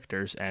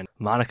characters, and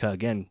Monica,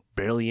 again,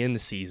 barely in the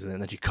season,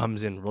 and then she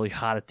comes in really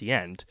hot at the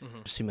end.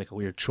 It just seemed like a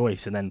weird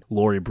choice. And then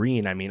Lori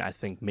Breen, I mean, I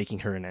think making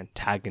her an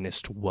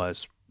antagonist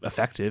was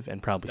effective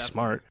and probably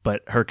smart,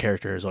 but her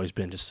character has always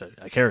been just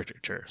a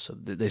caricature, so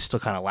they still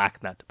kind of lack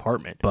in that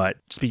department. But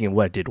speaking of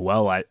what did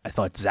well, I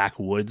thought Zach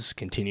Woods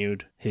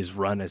continued his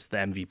run as the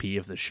MVP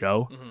of the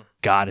show.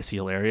 God, is he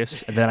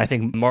hilarious. And then I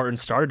think Martin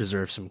Starr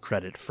deserves some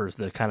credit for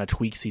the kind of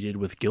tweaks he did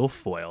with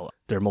Guilfoyle.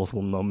 There are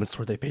multiple moments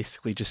where they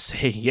basically just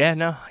say, yeah,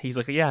 no. He's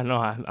like, yeah, no,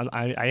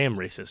 I am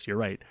racist. You're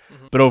right.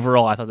 But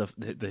overall, I thought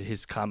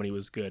his comedy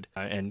was good.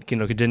 And, you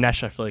know,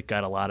 Dinesh, I feel like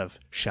got a lot of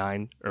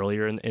shine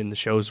earlier in the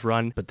show's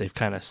run, but they've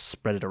kind of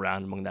spread it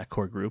around among that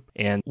core group.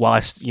 And while I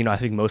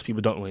think most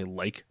people don't really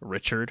like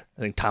Richard,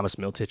 I think Thomas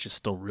Miltich is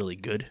still really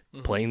good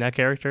playing that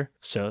character.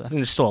 So I think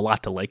there's still a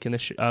lot to like in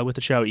this with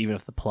the show, even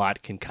if the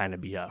plot can kind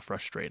of be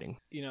frustrating.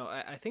 You know,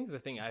 I think the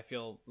thing I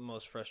feel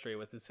most frustrated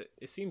with is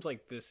it seems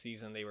like this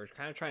season they were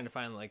kind of trying to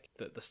find like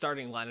the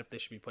starting lineup they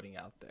should be putting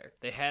out there.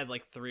 They had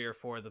like 3 or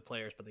 4 of the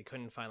players, but they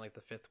couldn't find like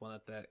the 5th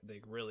one that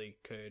they really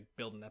could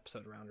build an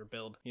episode around or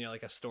build, you know,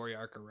 like a story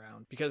arc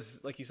around.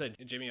 Because like you said,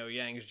 Jimmy O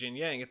Yang's Jin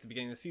Yang at the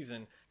beginning of the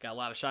season got a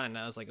lot of shine, and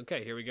I was like,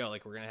 okay, here we go.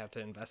 Like, we're going to have to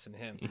invest in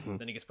him.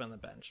 Then he gets put on the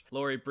bench.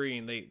 Lori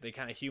Breen, they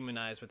kind of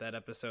humanized with that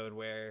episode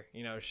where,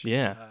 you know,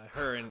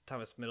 her and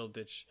Thomas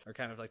Middleditch are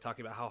kind of like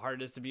talking about how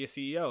hard it is to be a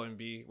CEO and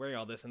be wearing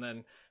all this. And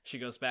then she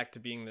goes back to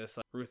being this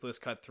like, ruthless,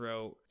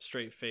 cutthroat,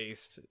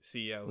 straight-faced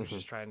CEO who's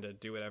just trying to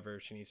do whatever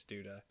she needs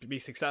to do to be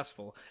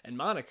successful. And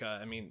Monica,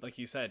 I mean, like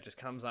you said, just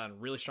comes on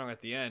really strong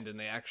at the end, and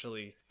they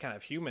actually kind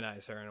of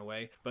humanize her in a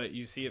way. But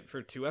you see it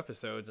for 2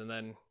 episodes, and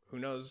then who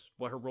knows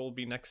what her role will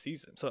be next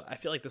season. So I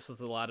feel like this was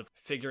a lot of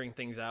figuring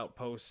things out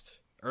post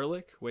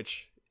Ehrlich,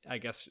 which I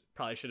guess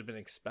probably should have been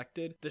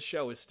expected. The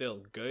show is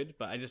still good,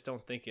 but I just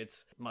don't think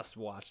it's must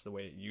watch the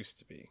way it used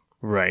to be.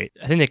 Right.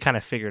 I think they kind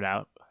of figured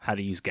out how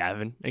to use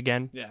Gavin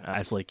again. Yeah.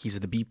 As like he's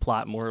the B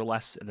plot more or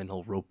less, and then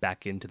he'll rope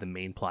back into the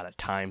main plot at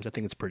times. I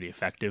think it's pretty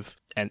effective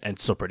and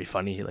still pretty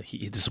funny. Like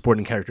the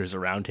supporting characters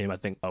around him, I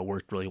think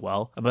worked really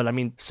well. But I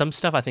mean, some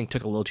stuff I think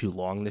took a little too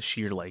long this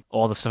year. Like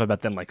all the stuff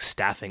about them like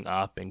staffing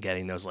up and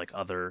getting those like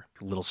other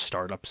little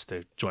startups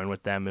to join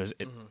with them.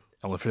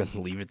 Only for them to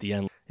leave at the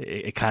end.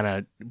 it kind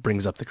of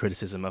brings up the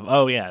criticism of,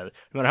 oh yeah, no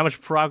matter how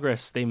much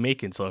progress they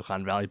make in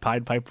Silicon Valley,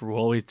 Pied Piper will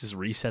always just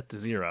reset to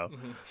 0.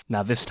 Mm-hmm.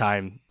 Now this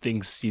time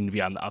things seem to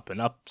be on the up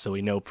and up, so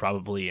we know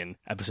probably in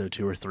episode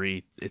 2 or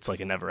 3 it's like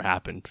it never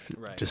happened,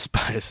 right, just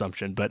by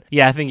assumption. But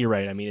yeah, I think you're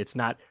right. I mean, it's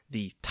not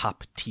the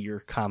top tier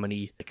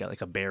comedy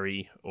like a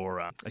Barry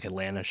or like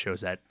Atlanta,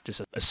 shows that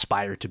just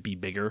aspire to be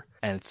bigger,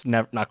 and it's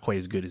not quite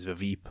as good as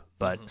Veep,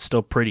 but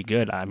still pretty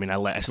good. I mean,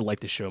 I still like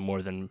the show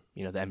more than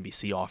the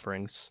NBC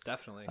offerings.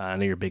 Definitely. I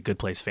know you're a big Good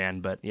Place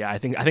fan, but yeah, I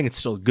think it's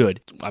still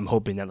good. I'm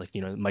hoping that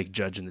Mike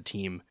Judge and the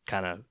team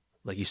kind of,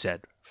 like you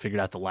said,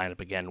 figured out the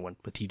lineup again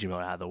with T.J.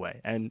 Miller out of the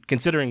way. And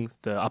considering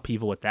the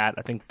upheaval with that,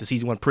 I think the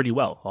season went pretty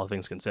well, all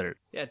things considered.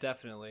 Yeah,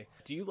 definitely.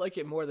 Do you like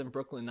it more than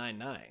Brooklyn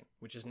Nine-Nine,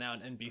 which is now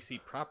an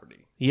NBC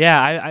property? Yeah,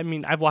 I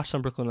mean, I've watched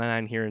some Brooklyn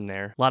Nine-Nine here and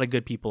there. A lot of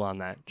good people on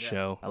that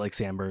show. I like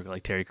Sandberg, I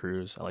like Terry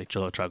Crews, I like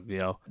Joe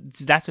Truglio.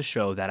 That's a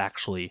show that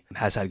actually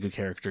has had good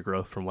character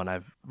growth from what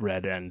I've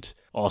read, and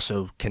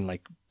also can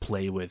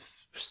play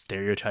with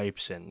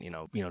stereotypes and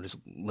just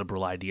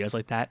liberal ideas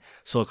like that.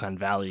 Silicon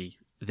Valley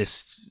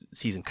this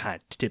season kind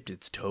of tipped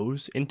its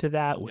toes into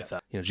that with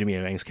Jimmy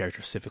Wang's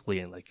character specifically,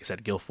 and like you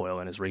said, Guilfoyle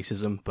and his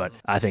racism. But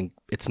I think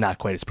it's not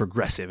quite as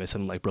progressive as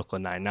something like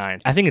Brooklyn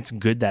Nine-Nine. I think it's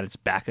good that it's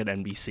back at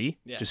NBC,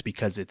 just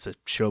because it's a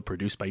show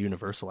produced by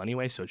Universal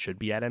anyway, so it should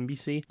be at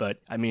NBC. But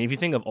I mean, if you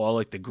think of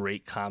all the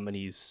great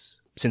comedies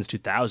since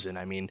 2000,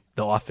 I mean,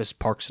 The Office,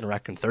 Parks and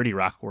Rec, and 30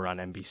 Rock were on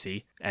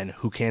NBC, and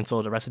who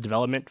canceled Arrested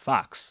Development?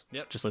 Fox.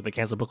 Yep. Just like they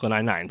canceled Brooklyn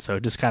Nine-Nine. So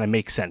it just kind of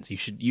makes sense.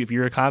 If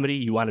you're a comedy,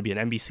 you want to be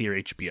an NBC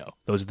or HBO.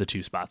 Those are the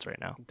two spots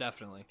right now.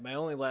 Definitely. My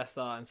only last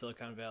thought on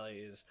Silicon Valley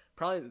is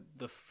probably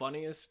the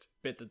funniest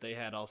bit that they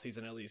had all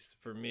season, at least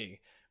for me,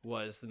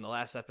 was in the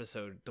last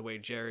episode, the way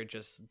Jared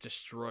just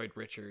destroyed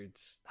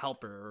Richard's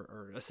helper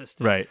or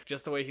assistant. Right.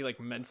 Just the way he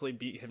mentally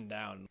beat him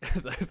down.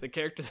 The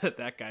character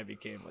that guy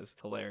became was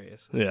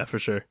hilarious. Yeah, for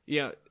sure.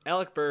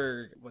 Alec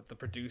Berg, the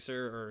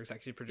producer or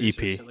executive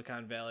producer EP. of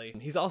Silicon Valley,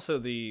 he's also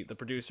the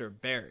producer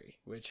of Barry,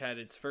 which had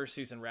its first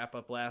season wrap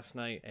up last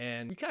night.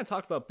 And we kind of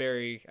talked about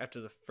Barry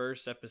after the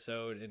first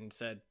episode and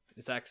said,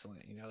 it's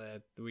excellent,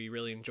 that we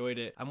really enjoyed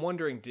it. I'm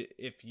wondering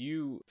if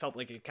you felt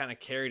like it kind of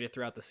carried it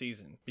throughout the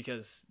season,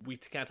 because we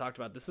kind of talked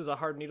about this is a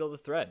hard needle to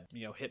thread.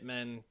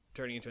 Hitmen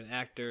turning into an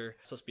actor,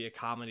 it's supposed to be a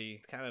comedy.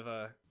 It's kind of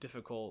a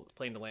difficult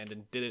plane to land,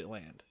 and did it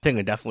land? I think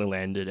it definitely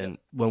landed. And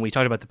when we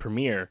talked about the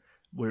premiere,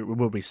 what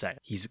did we say?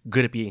 He's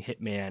good at being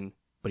Hitman,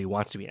 but he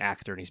wants to be an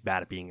actor, and he's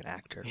bad at being an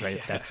actor,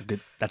 right? Yeah.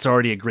 That's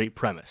already a great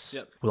premise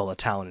with all the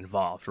talent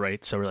involved,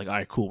 right? So we're like, all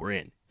right, cool, we're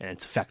in. And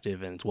it's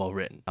effective and it's well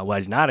written. What I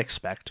did not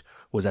expect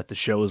was that the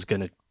show is going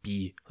to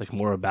be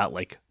more about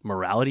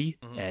morality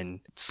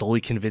and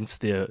slowly convince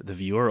the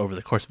viewer over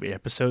the course of 8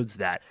 episodes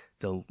that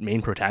the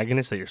main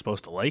protagonist that you're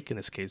supposed to like, in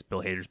this case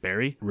Bill Hader's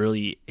Barry,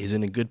 really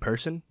isn't a good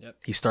person. Yep.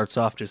 He starts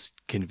off just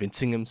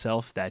convincing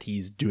himself that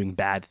he's doing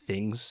bad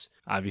things,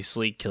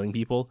 obviously killing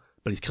people,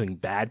 but he's killing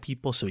bad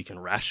people so he can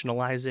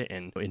rationalize it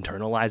and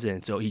internalize it,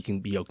 and so he can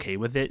be okay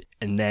with it.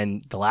 And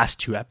then the last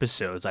 2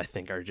 episodes, I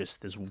think, are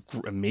just this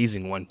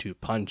amazing 1-2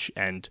 punch,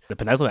 and the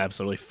penultimate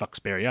episode really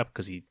fucks Barry up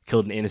because he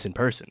killed an innocent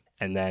person.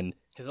 And then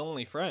his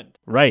only friend.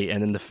 Right,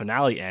 and then the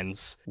finale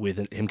ends with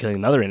him killing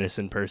another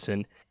innocent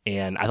person,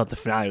 and I thought the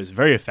finale was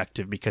very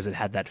effective because it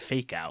had that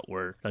fake out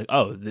where,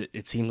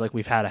 it seems like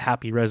we've had a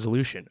happy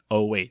resolution.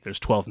 Oh wait, there's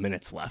 12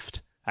 minutes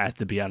left. I have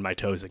to be on my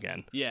toes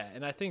again. Yeah,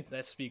 and I think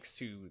that speaks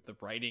to the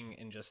writing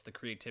and just the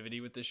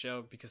creativity with this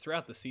show, because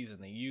throughout the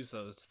season they use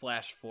those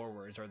flash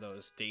forwards or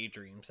those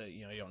daydreams that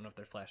you don't know if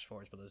they're flash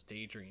forwards, but those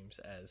daydreams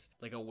as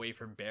a way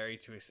for Barry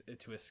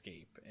to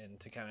escape and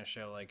to kind of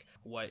show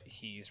what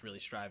he's really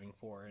striving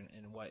for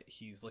and what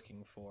he's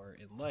looking for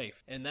in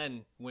life. And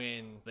then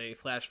when they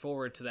flash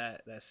forward to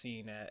that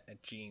scene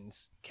at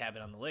Gene's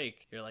cabin on the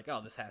lake, you're like,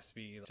 oh, this has to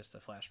be just a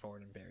flash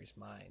forward in Barry's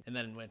mind. And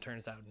then when it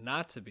turns out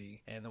not to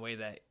be, and the way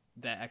that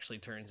actually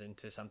turns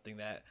into something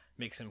that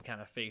makes him kind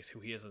of face who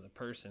he is as a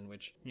person,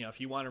 which, if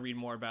you want to read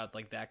more about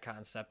that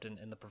concept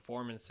and the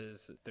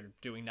performances they're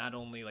doing, not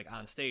only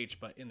on stage,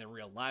 but in their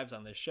real lives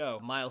on this show,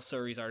 Miles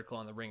Surrey's article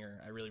on The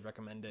Ringer, I really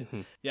recommend it.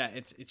 Mm-hmm. Yeah,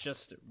 it's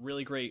just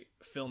really great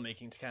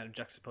filmmaking to kind of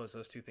juxtapose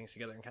those two things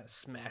together and kind of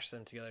smash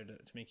them together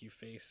to make you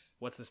face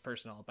what's this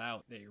person all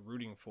about that you're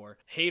rooting for.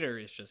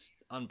 Hader is just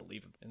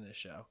unbelievable in this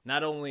show.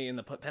 Not only in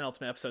the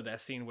penultimate episode,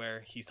 that scene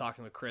where he's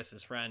talking with Chris,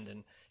 his friend,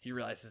 and he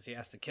realizes he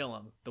has to kill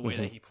him, the way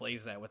that he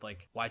plays that with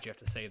why'd you have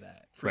to say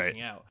that,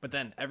 freaking out. But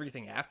then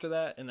everything after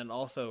that, and then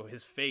also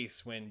his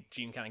face when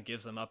Gene kind of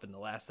gives him up in the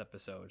last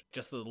episode,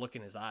 just the look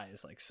in his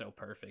eyes, so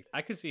perfect.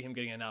 I could see him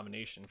getting a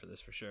nomination for this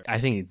for sure. I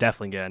think he'd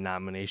definitely get a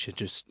nomination.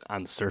 Just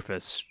on the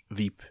surface,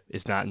 Veep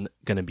is not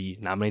going to be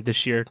nominated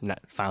this year.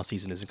 Final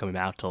season isn't coming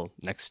out till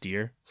next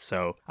year,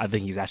 so I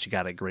think he's actually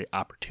got a great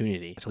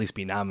opportunity to at least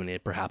be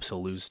nominated. Perhaps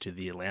he'll lose to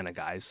the Atlanta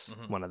guys,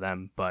 one of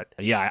them, but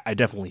yeah, I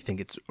definitely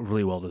think it's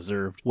really well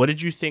deserved. What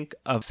did you think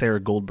of Sarah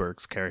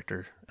Goldberg's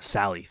character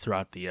Sally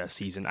throughout the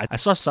season. I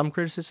saw some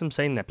criticism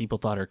saying that people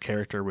thought her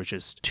character was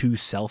just too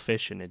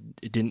selfish and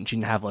she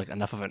didn't have like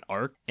enough of an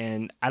arc.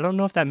 And I don't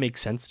know if that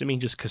makes sense to me,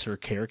 just because her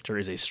character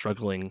is a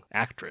struggling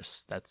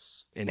actress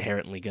that's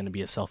inherently going to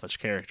be a selfish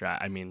character.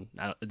 I mean,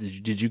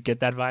 did you get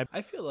that vibe?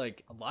 I feel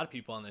like a lot of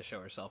people on this show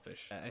are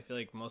selfish. I feel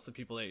like most of the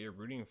people that you're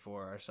rooting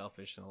for are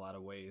selfish in a lot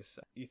of ways.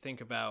 You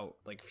think about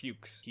like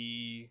Fuchs.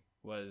 He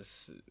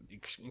was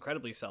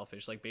incredibly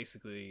selfish, like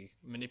basically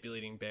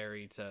manipulating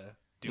Barry to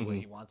do what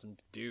he wants him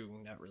to do,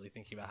 not really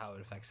thinking about how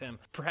it affects him.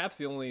 Perhaps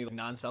the only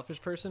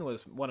non-selfish person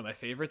was one of my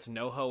favorites,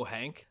 NoHo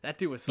Hank. That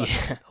dude was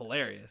fucking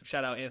hilarious.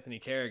 Shout out Anthony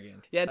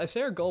Kerrigan. Yeah,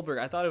 Sarah Goldberg,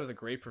 I thought it was a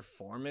great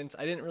performance.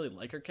 I didn't really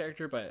like her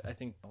character, but I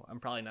think I'm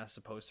probably not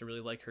supposed to really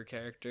like her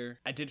character.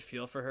 I did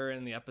feel for her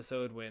in the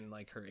episode when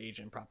like her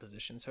agent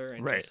propositions her,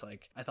 and just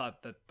like I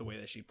thought that the way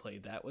that she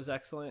played that was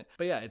excellent.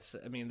 But yeah,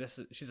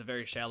 she's a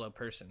very shallow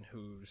person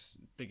whose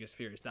biggest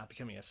fear is not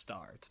becoming a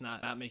star. It's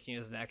not making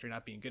it as an actor,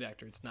 not being a good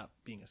actor. It's not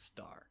being a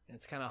star. And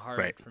it's kind of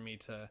hard for me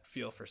to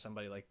feel for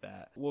somebody like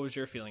that. What was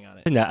your feeling on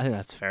it? I think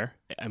that's fair.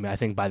 I mean, I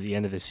think by the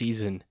end of the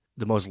season,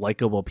 the most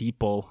likable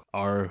people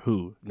are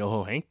who?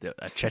 NoHo Hank,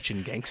 a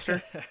Chechen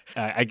gangster.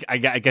 I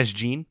guess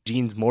Gene.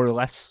 Gene's more or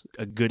less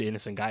a good,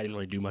 innocent guy. Didn't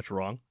really do much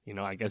wrong. You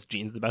know, I guess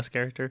Gene's the best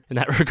character in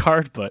that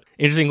regard. But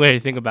interesting way to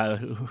think about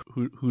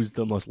who's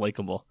the most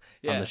likable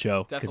on the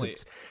show. Definitely.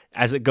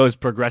 As it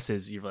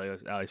progresses, you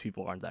realize, oh, these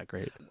people aren't that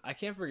great. I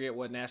can't forget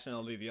what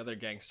nationality the other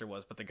gangster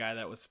was, but the guy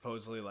that was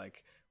supposedly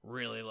like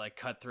really like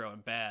cutthroat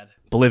and bad.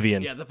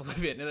 Bolivian. Yeah, the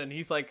Bolivian. And then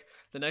he's like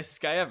the nicest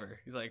guy ever.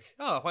 He's like,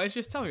 oh, why did you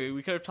just tell me?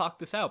 We could have talked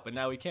this out, but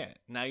now we can't.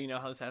 Now you know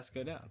how this has to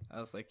go down. I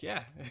was like,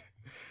 yeah.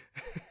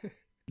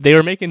 They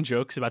were making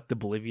jokes about the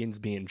Bolivians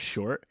being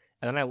short.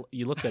 And then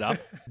you looked it up.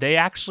 They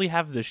actually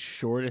have the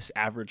shortest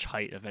average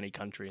height of any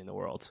country in the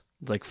world.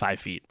 It's like 5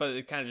 feet. But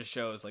it kind of just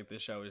shows like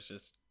this show is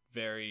just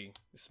very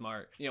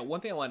smart. You know, one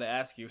thing I wanted to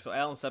ask you. So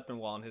Alan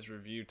Sepinwall in his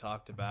review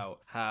talked about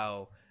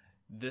how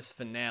this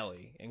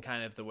finale and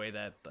kind of the way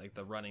that like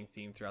the running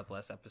theme throughout the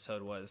last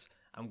episode was,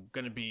 I'm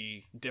going to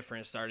be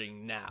different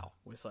starting now,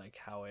 was like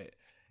how it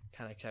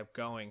kind of kept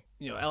going.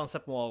 You know, Alan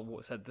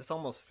Sepinwall said this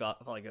almost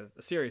felt like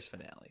a series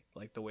finale,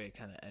 like the way it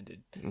kind of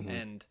ended.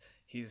 And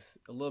he's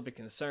a little bit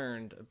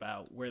concerned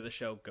about where the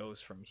show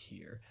goes from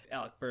here.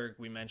 Alec Berg,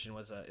 we mentioned,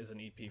 is an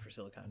EP for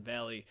Silicon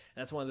Valley.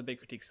 And that's one of the big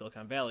critiques of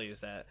Silicon Valley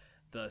is that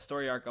the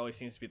story arc always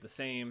seems to be the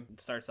same.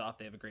 It starts off,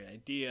 they have a great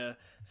idea,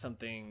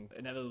 something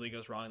inevitably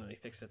goes wrong, and then they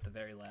fix it at the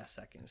very last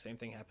second. Same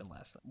thing happened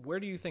last night. Where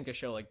do you think a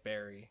show like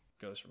Barry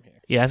goes from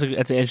here? Yeah,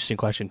 that's an interesting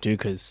question, too,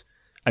 because,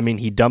 I mean,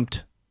 he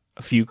dumped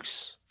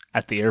Fuchs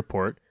at the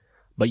airport,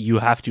 but you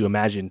have to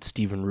imagine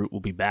Stephen Root will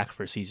be back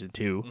for season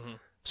 2.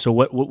 So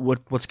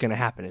what's going to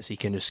happen? Is he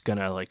just going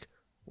to, like,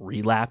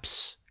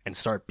 relapse and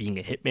start being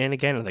a hitman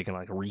again? Are they going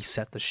to, like,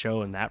 reset the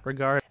show in that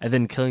regard? And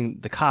then killing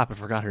the cop, I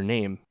forgot her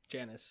name.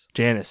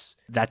 Janice.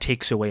 That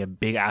takes away a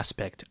big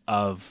aspect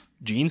of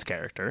Gene's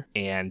character,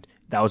 and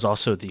that was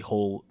also the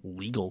whole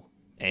legal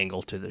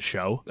angle to the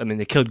show. I mean,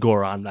 they killed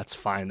Goron, that's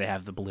fine. They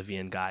have the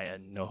Bolivian guy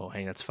and NoHo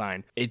Hank, that's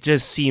fine. It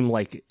just seemed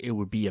like it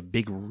would be a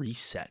big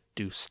reset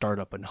to start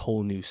up a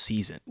whole new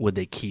season. Would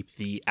they keep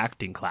the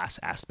acting class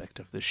aspect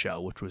of the show,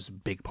 which was a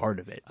big part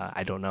of it?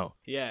 I don't know.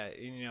 Yeah,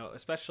 you know,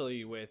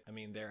 especially with, I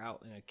mean, they're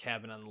out in a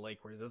cabin on the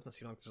lake where it doesn't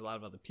seem like there's a lot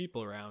of other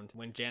people around.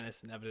 When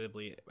Janice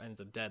inevitably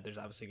ends up dead, there's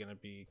obviously going to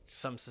be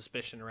some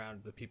suspicion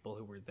around the people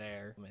who were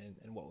there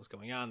and what was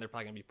going on. They're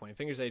probably going to be pointing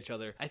fingers at each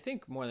other. I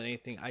think more than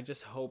anything, I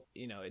just hope,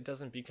 you know, it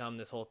doesn't become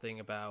this whole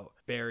thing about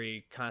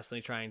Barry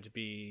constantly trying to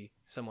be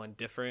someone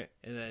different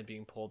and then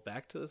being pulled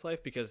back to this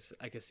life, because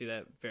I could see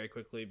that very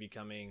quickly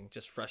becoming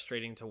just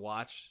frustrating to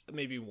watch.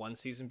 Maybe one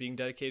season being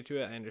dedicated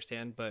to it, I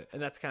understand,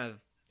 and that's kind of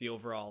the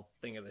overall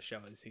thing of the show,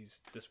 is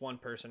he's this one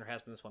person or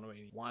has been this one way and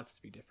he wants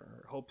to be different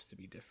or hopes to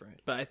be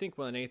different. But I think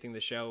more than anything,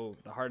 the show,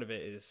 the heart of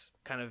it is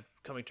kind of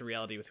coming to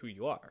reality with who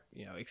you are,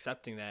 you know,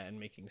 accepting that and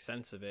making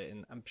sense of it.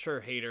 And I'm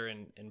sure Hader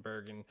and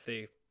Berg, and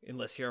they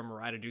enlist Hiro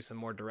Murai to do some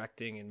more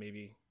directing and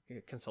maybe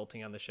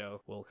consulting on the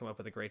show, will come up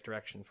with a great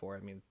direction for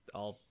it. I mean,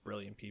 all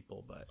brilliant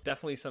people, but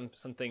definitely some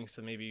things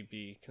to maybe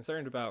be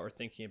concerned about or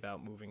thinking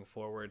about moving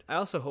forward. I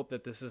also hope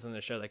that this isn't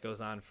a show that goes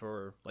on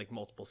for like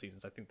multiple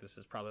seasons. I think this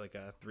is probably like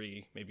a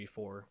 3, maybe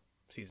 4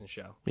 season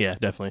show. Yeah,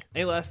 definitely.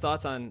 Any last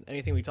thoughts on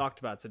anything we talked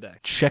about today?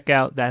 Check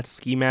out that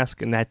ski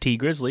mask and that T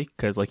Grizzly,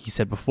 because like you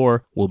said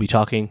before, we'll be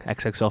talking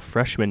XXL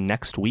Freshman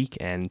next week,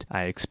 and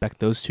I expect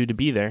those two to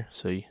be there,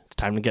 so it's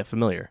time to get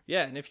familiar.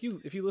 Yeah, and if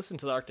you listen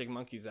to the Arctic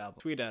Monkeys album,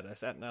 tweet at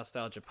us at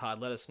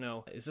NostalgiaPod. Let us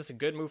know, is this a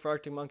good move for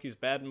Arctic Monkeys,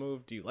 bad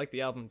move? Do you like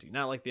the album? Do you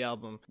not like the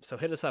album? So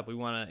hit us up. We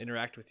want to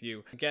interact with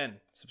you. Again,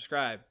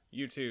 subscribe.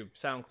 YouTube,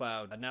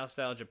 SoundCloud,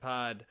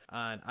 NostalgiaPod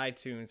on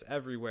iTunes,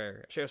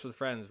 everywhere. Share us with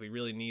friends. We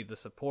really need the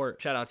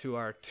support. Shout out to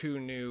our 2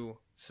 new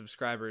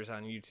subscribers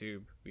on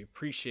YouTube. We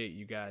appreciate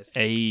you guys.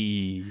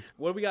 Hey.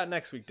 What do we got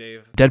next week,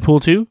 Dave?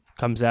 Deadpool 2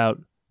 comes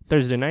out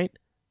Thursday night.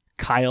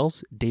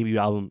 Kyle's debut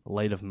album,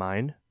 Light of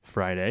Mine,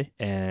 Friday.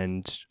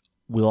 And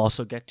We'll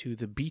also get to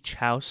the Beach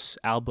House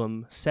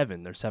album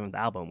 7, their 7th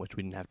album, which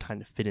we didn't have time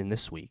to fit in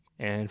this week.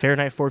 And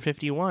Fahrenheit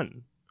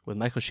 451 with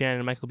Michael Shannon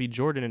and Michael B.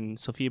 Jordan and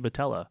Sophia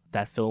Boutella.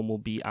 That film will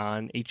be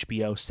on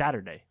HBO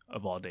Saturday,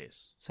 of all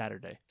days.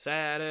 Saturday.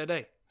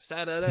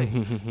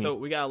 So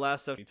we got a lot of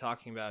stuff to be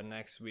talking about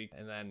next week,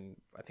 and then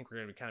I think we're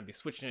going to kind of be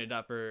switching it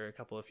up for a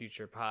couple of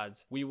future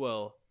pods. We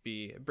will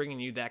be bringing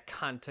you that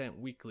content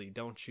weekly.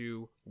 Don't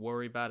you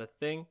worry about a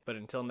thing. But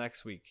until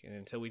next week, and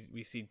until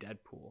we see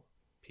Deadpool,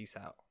 peace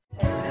out.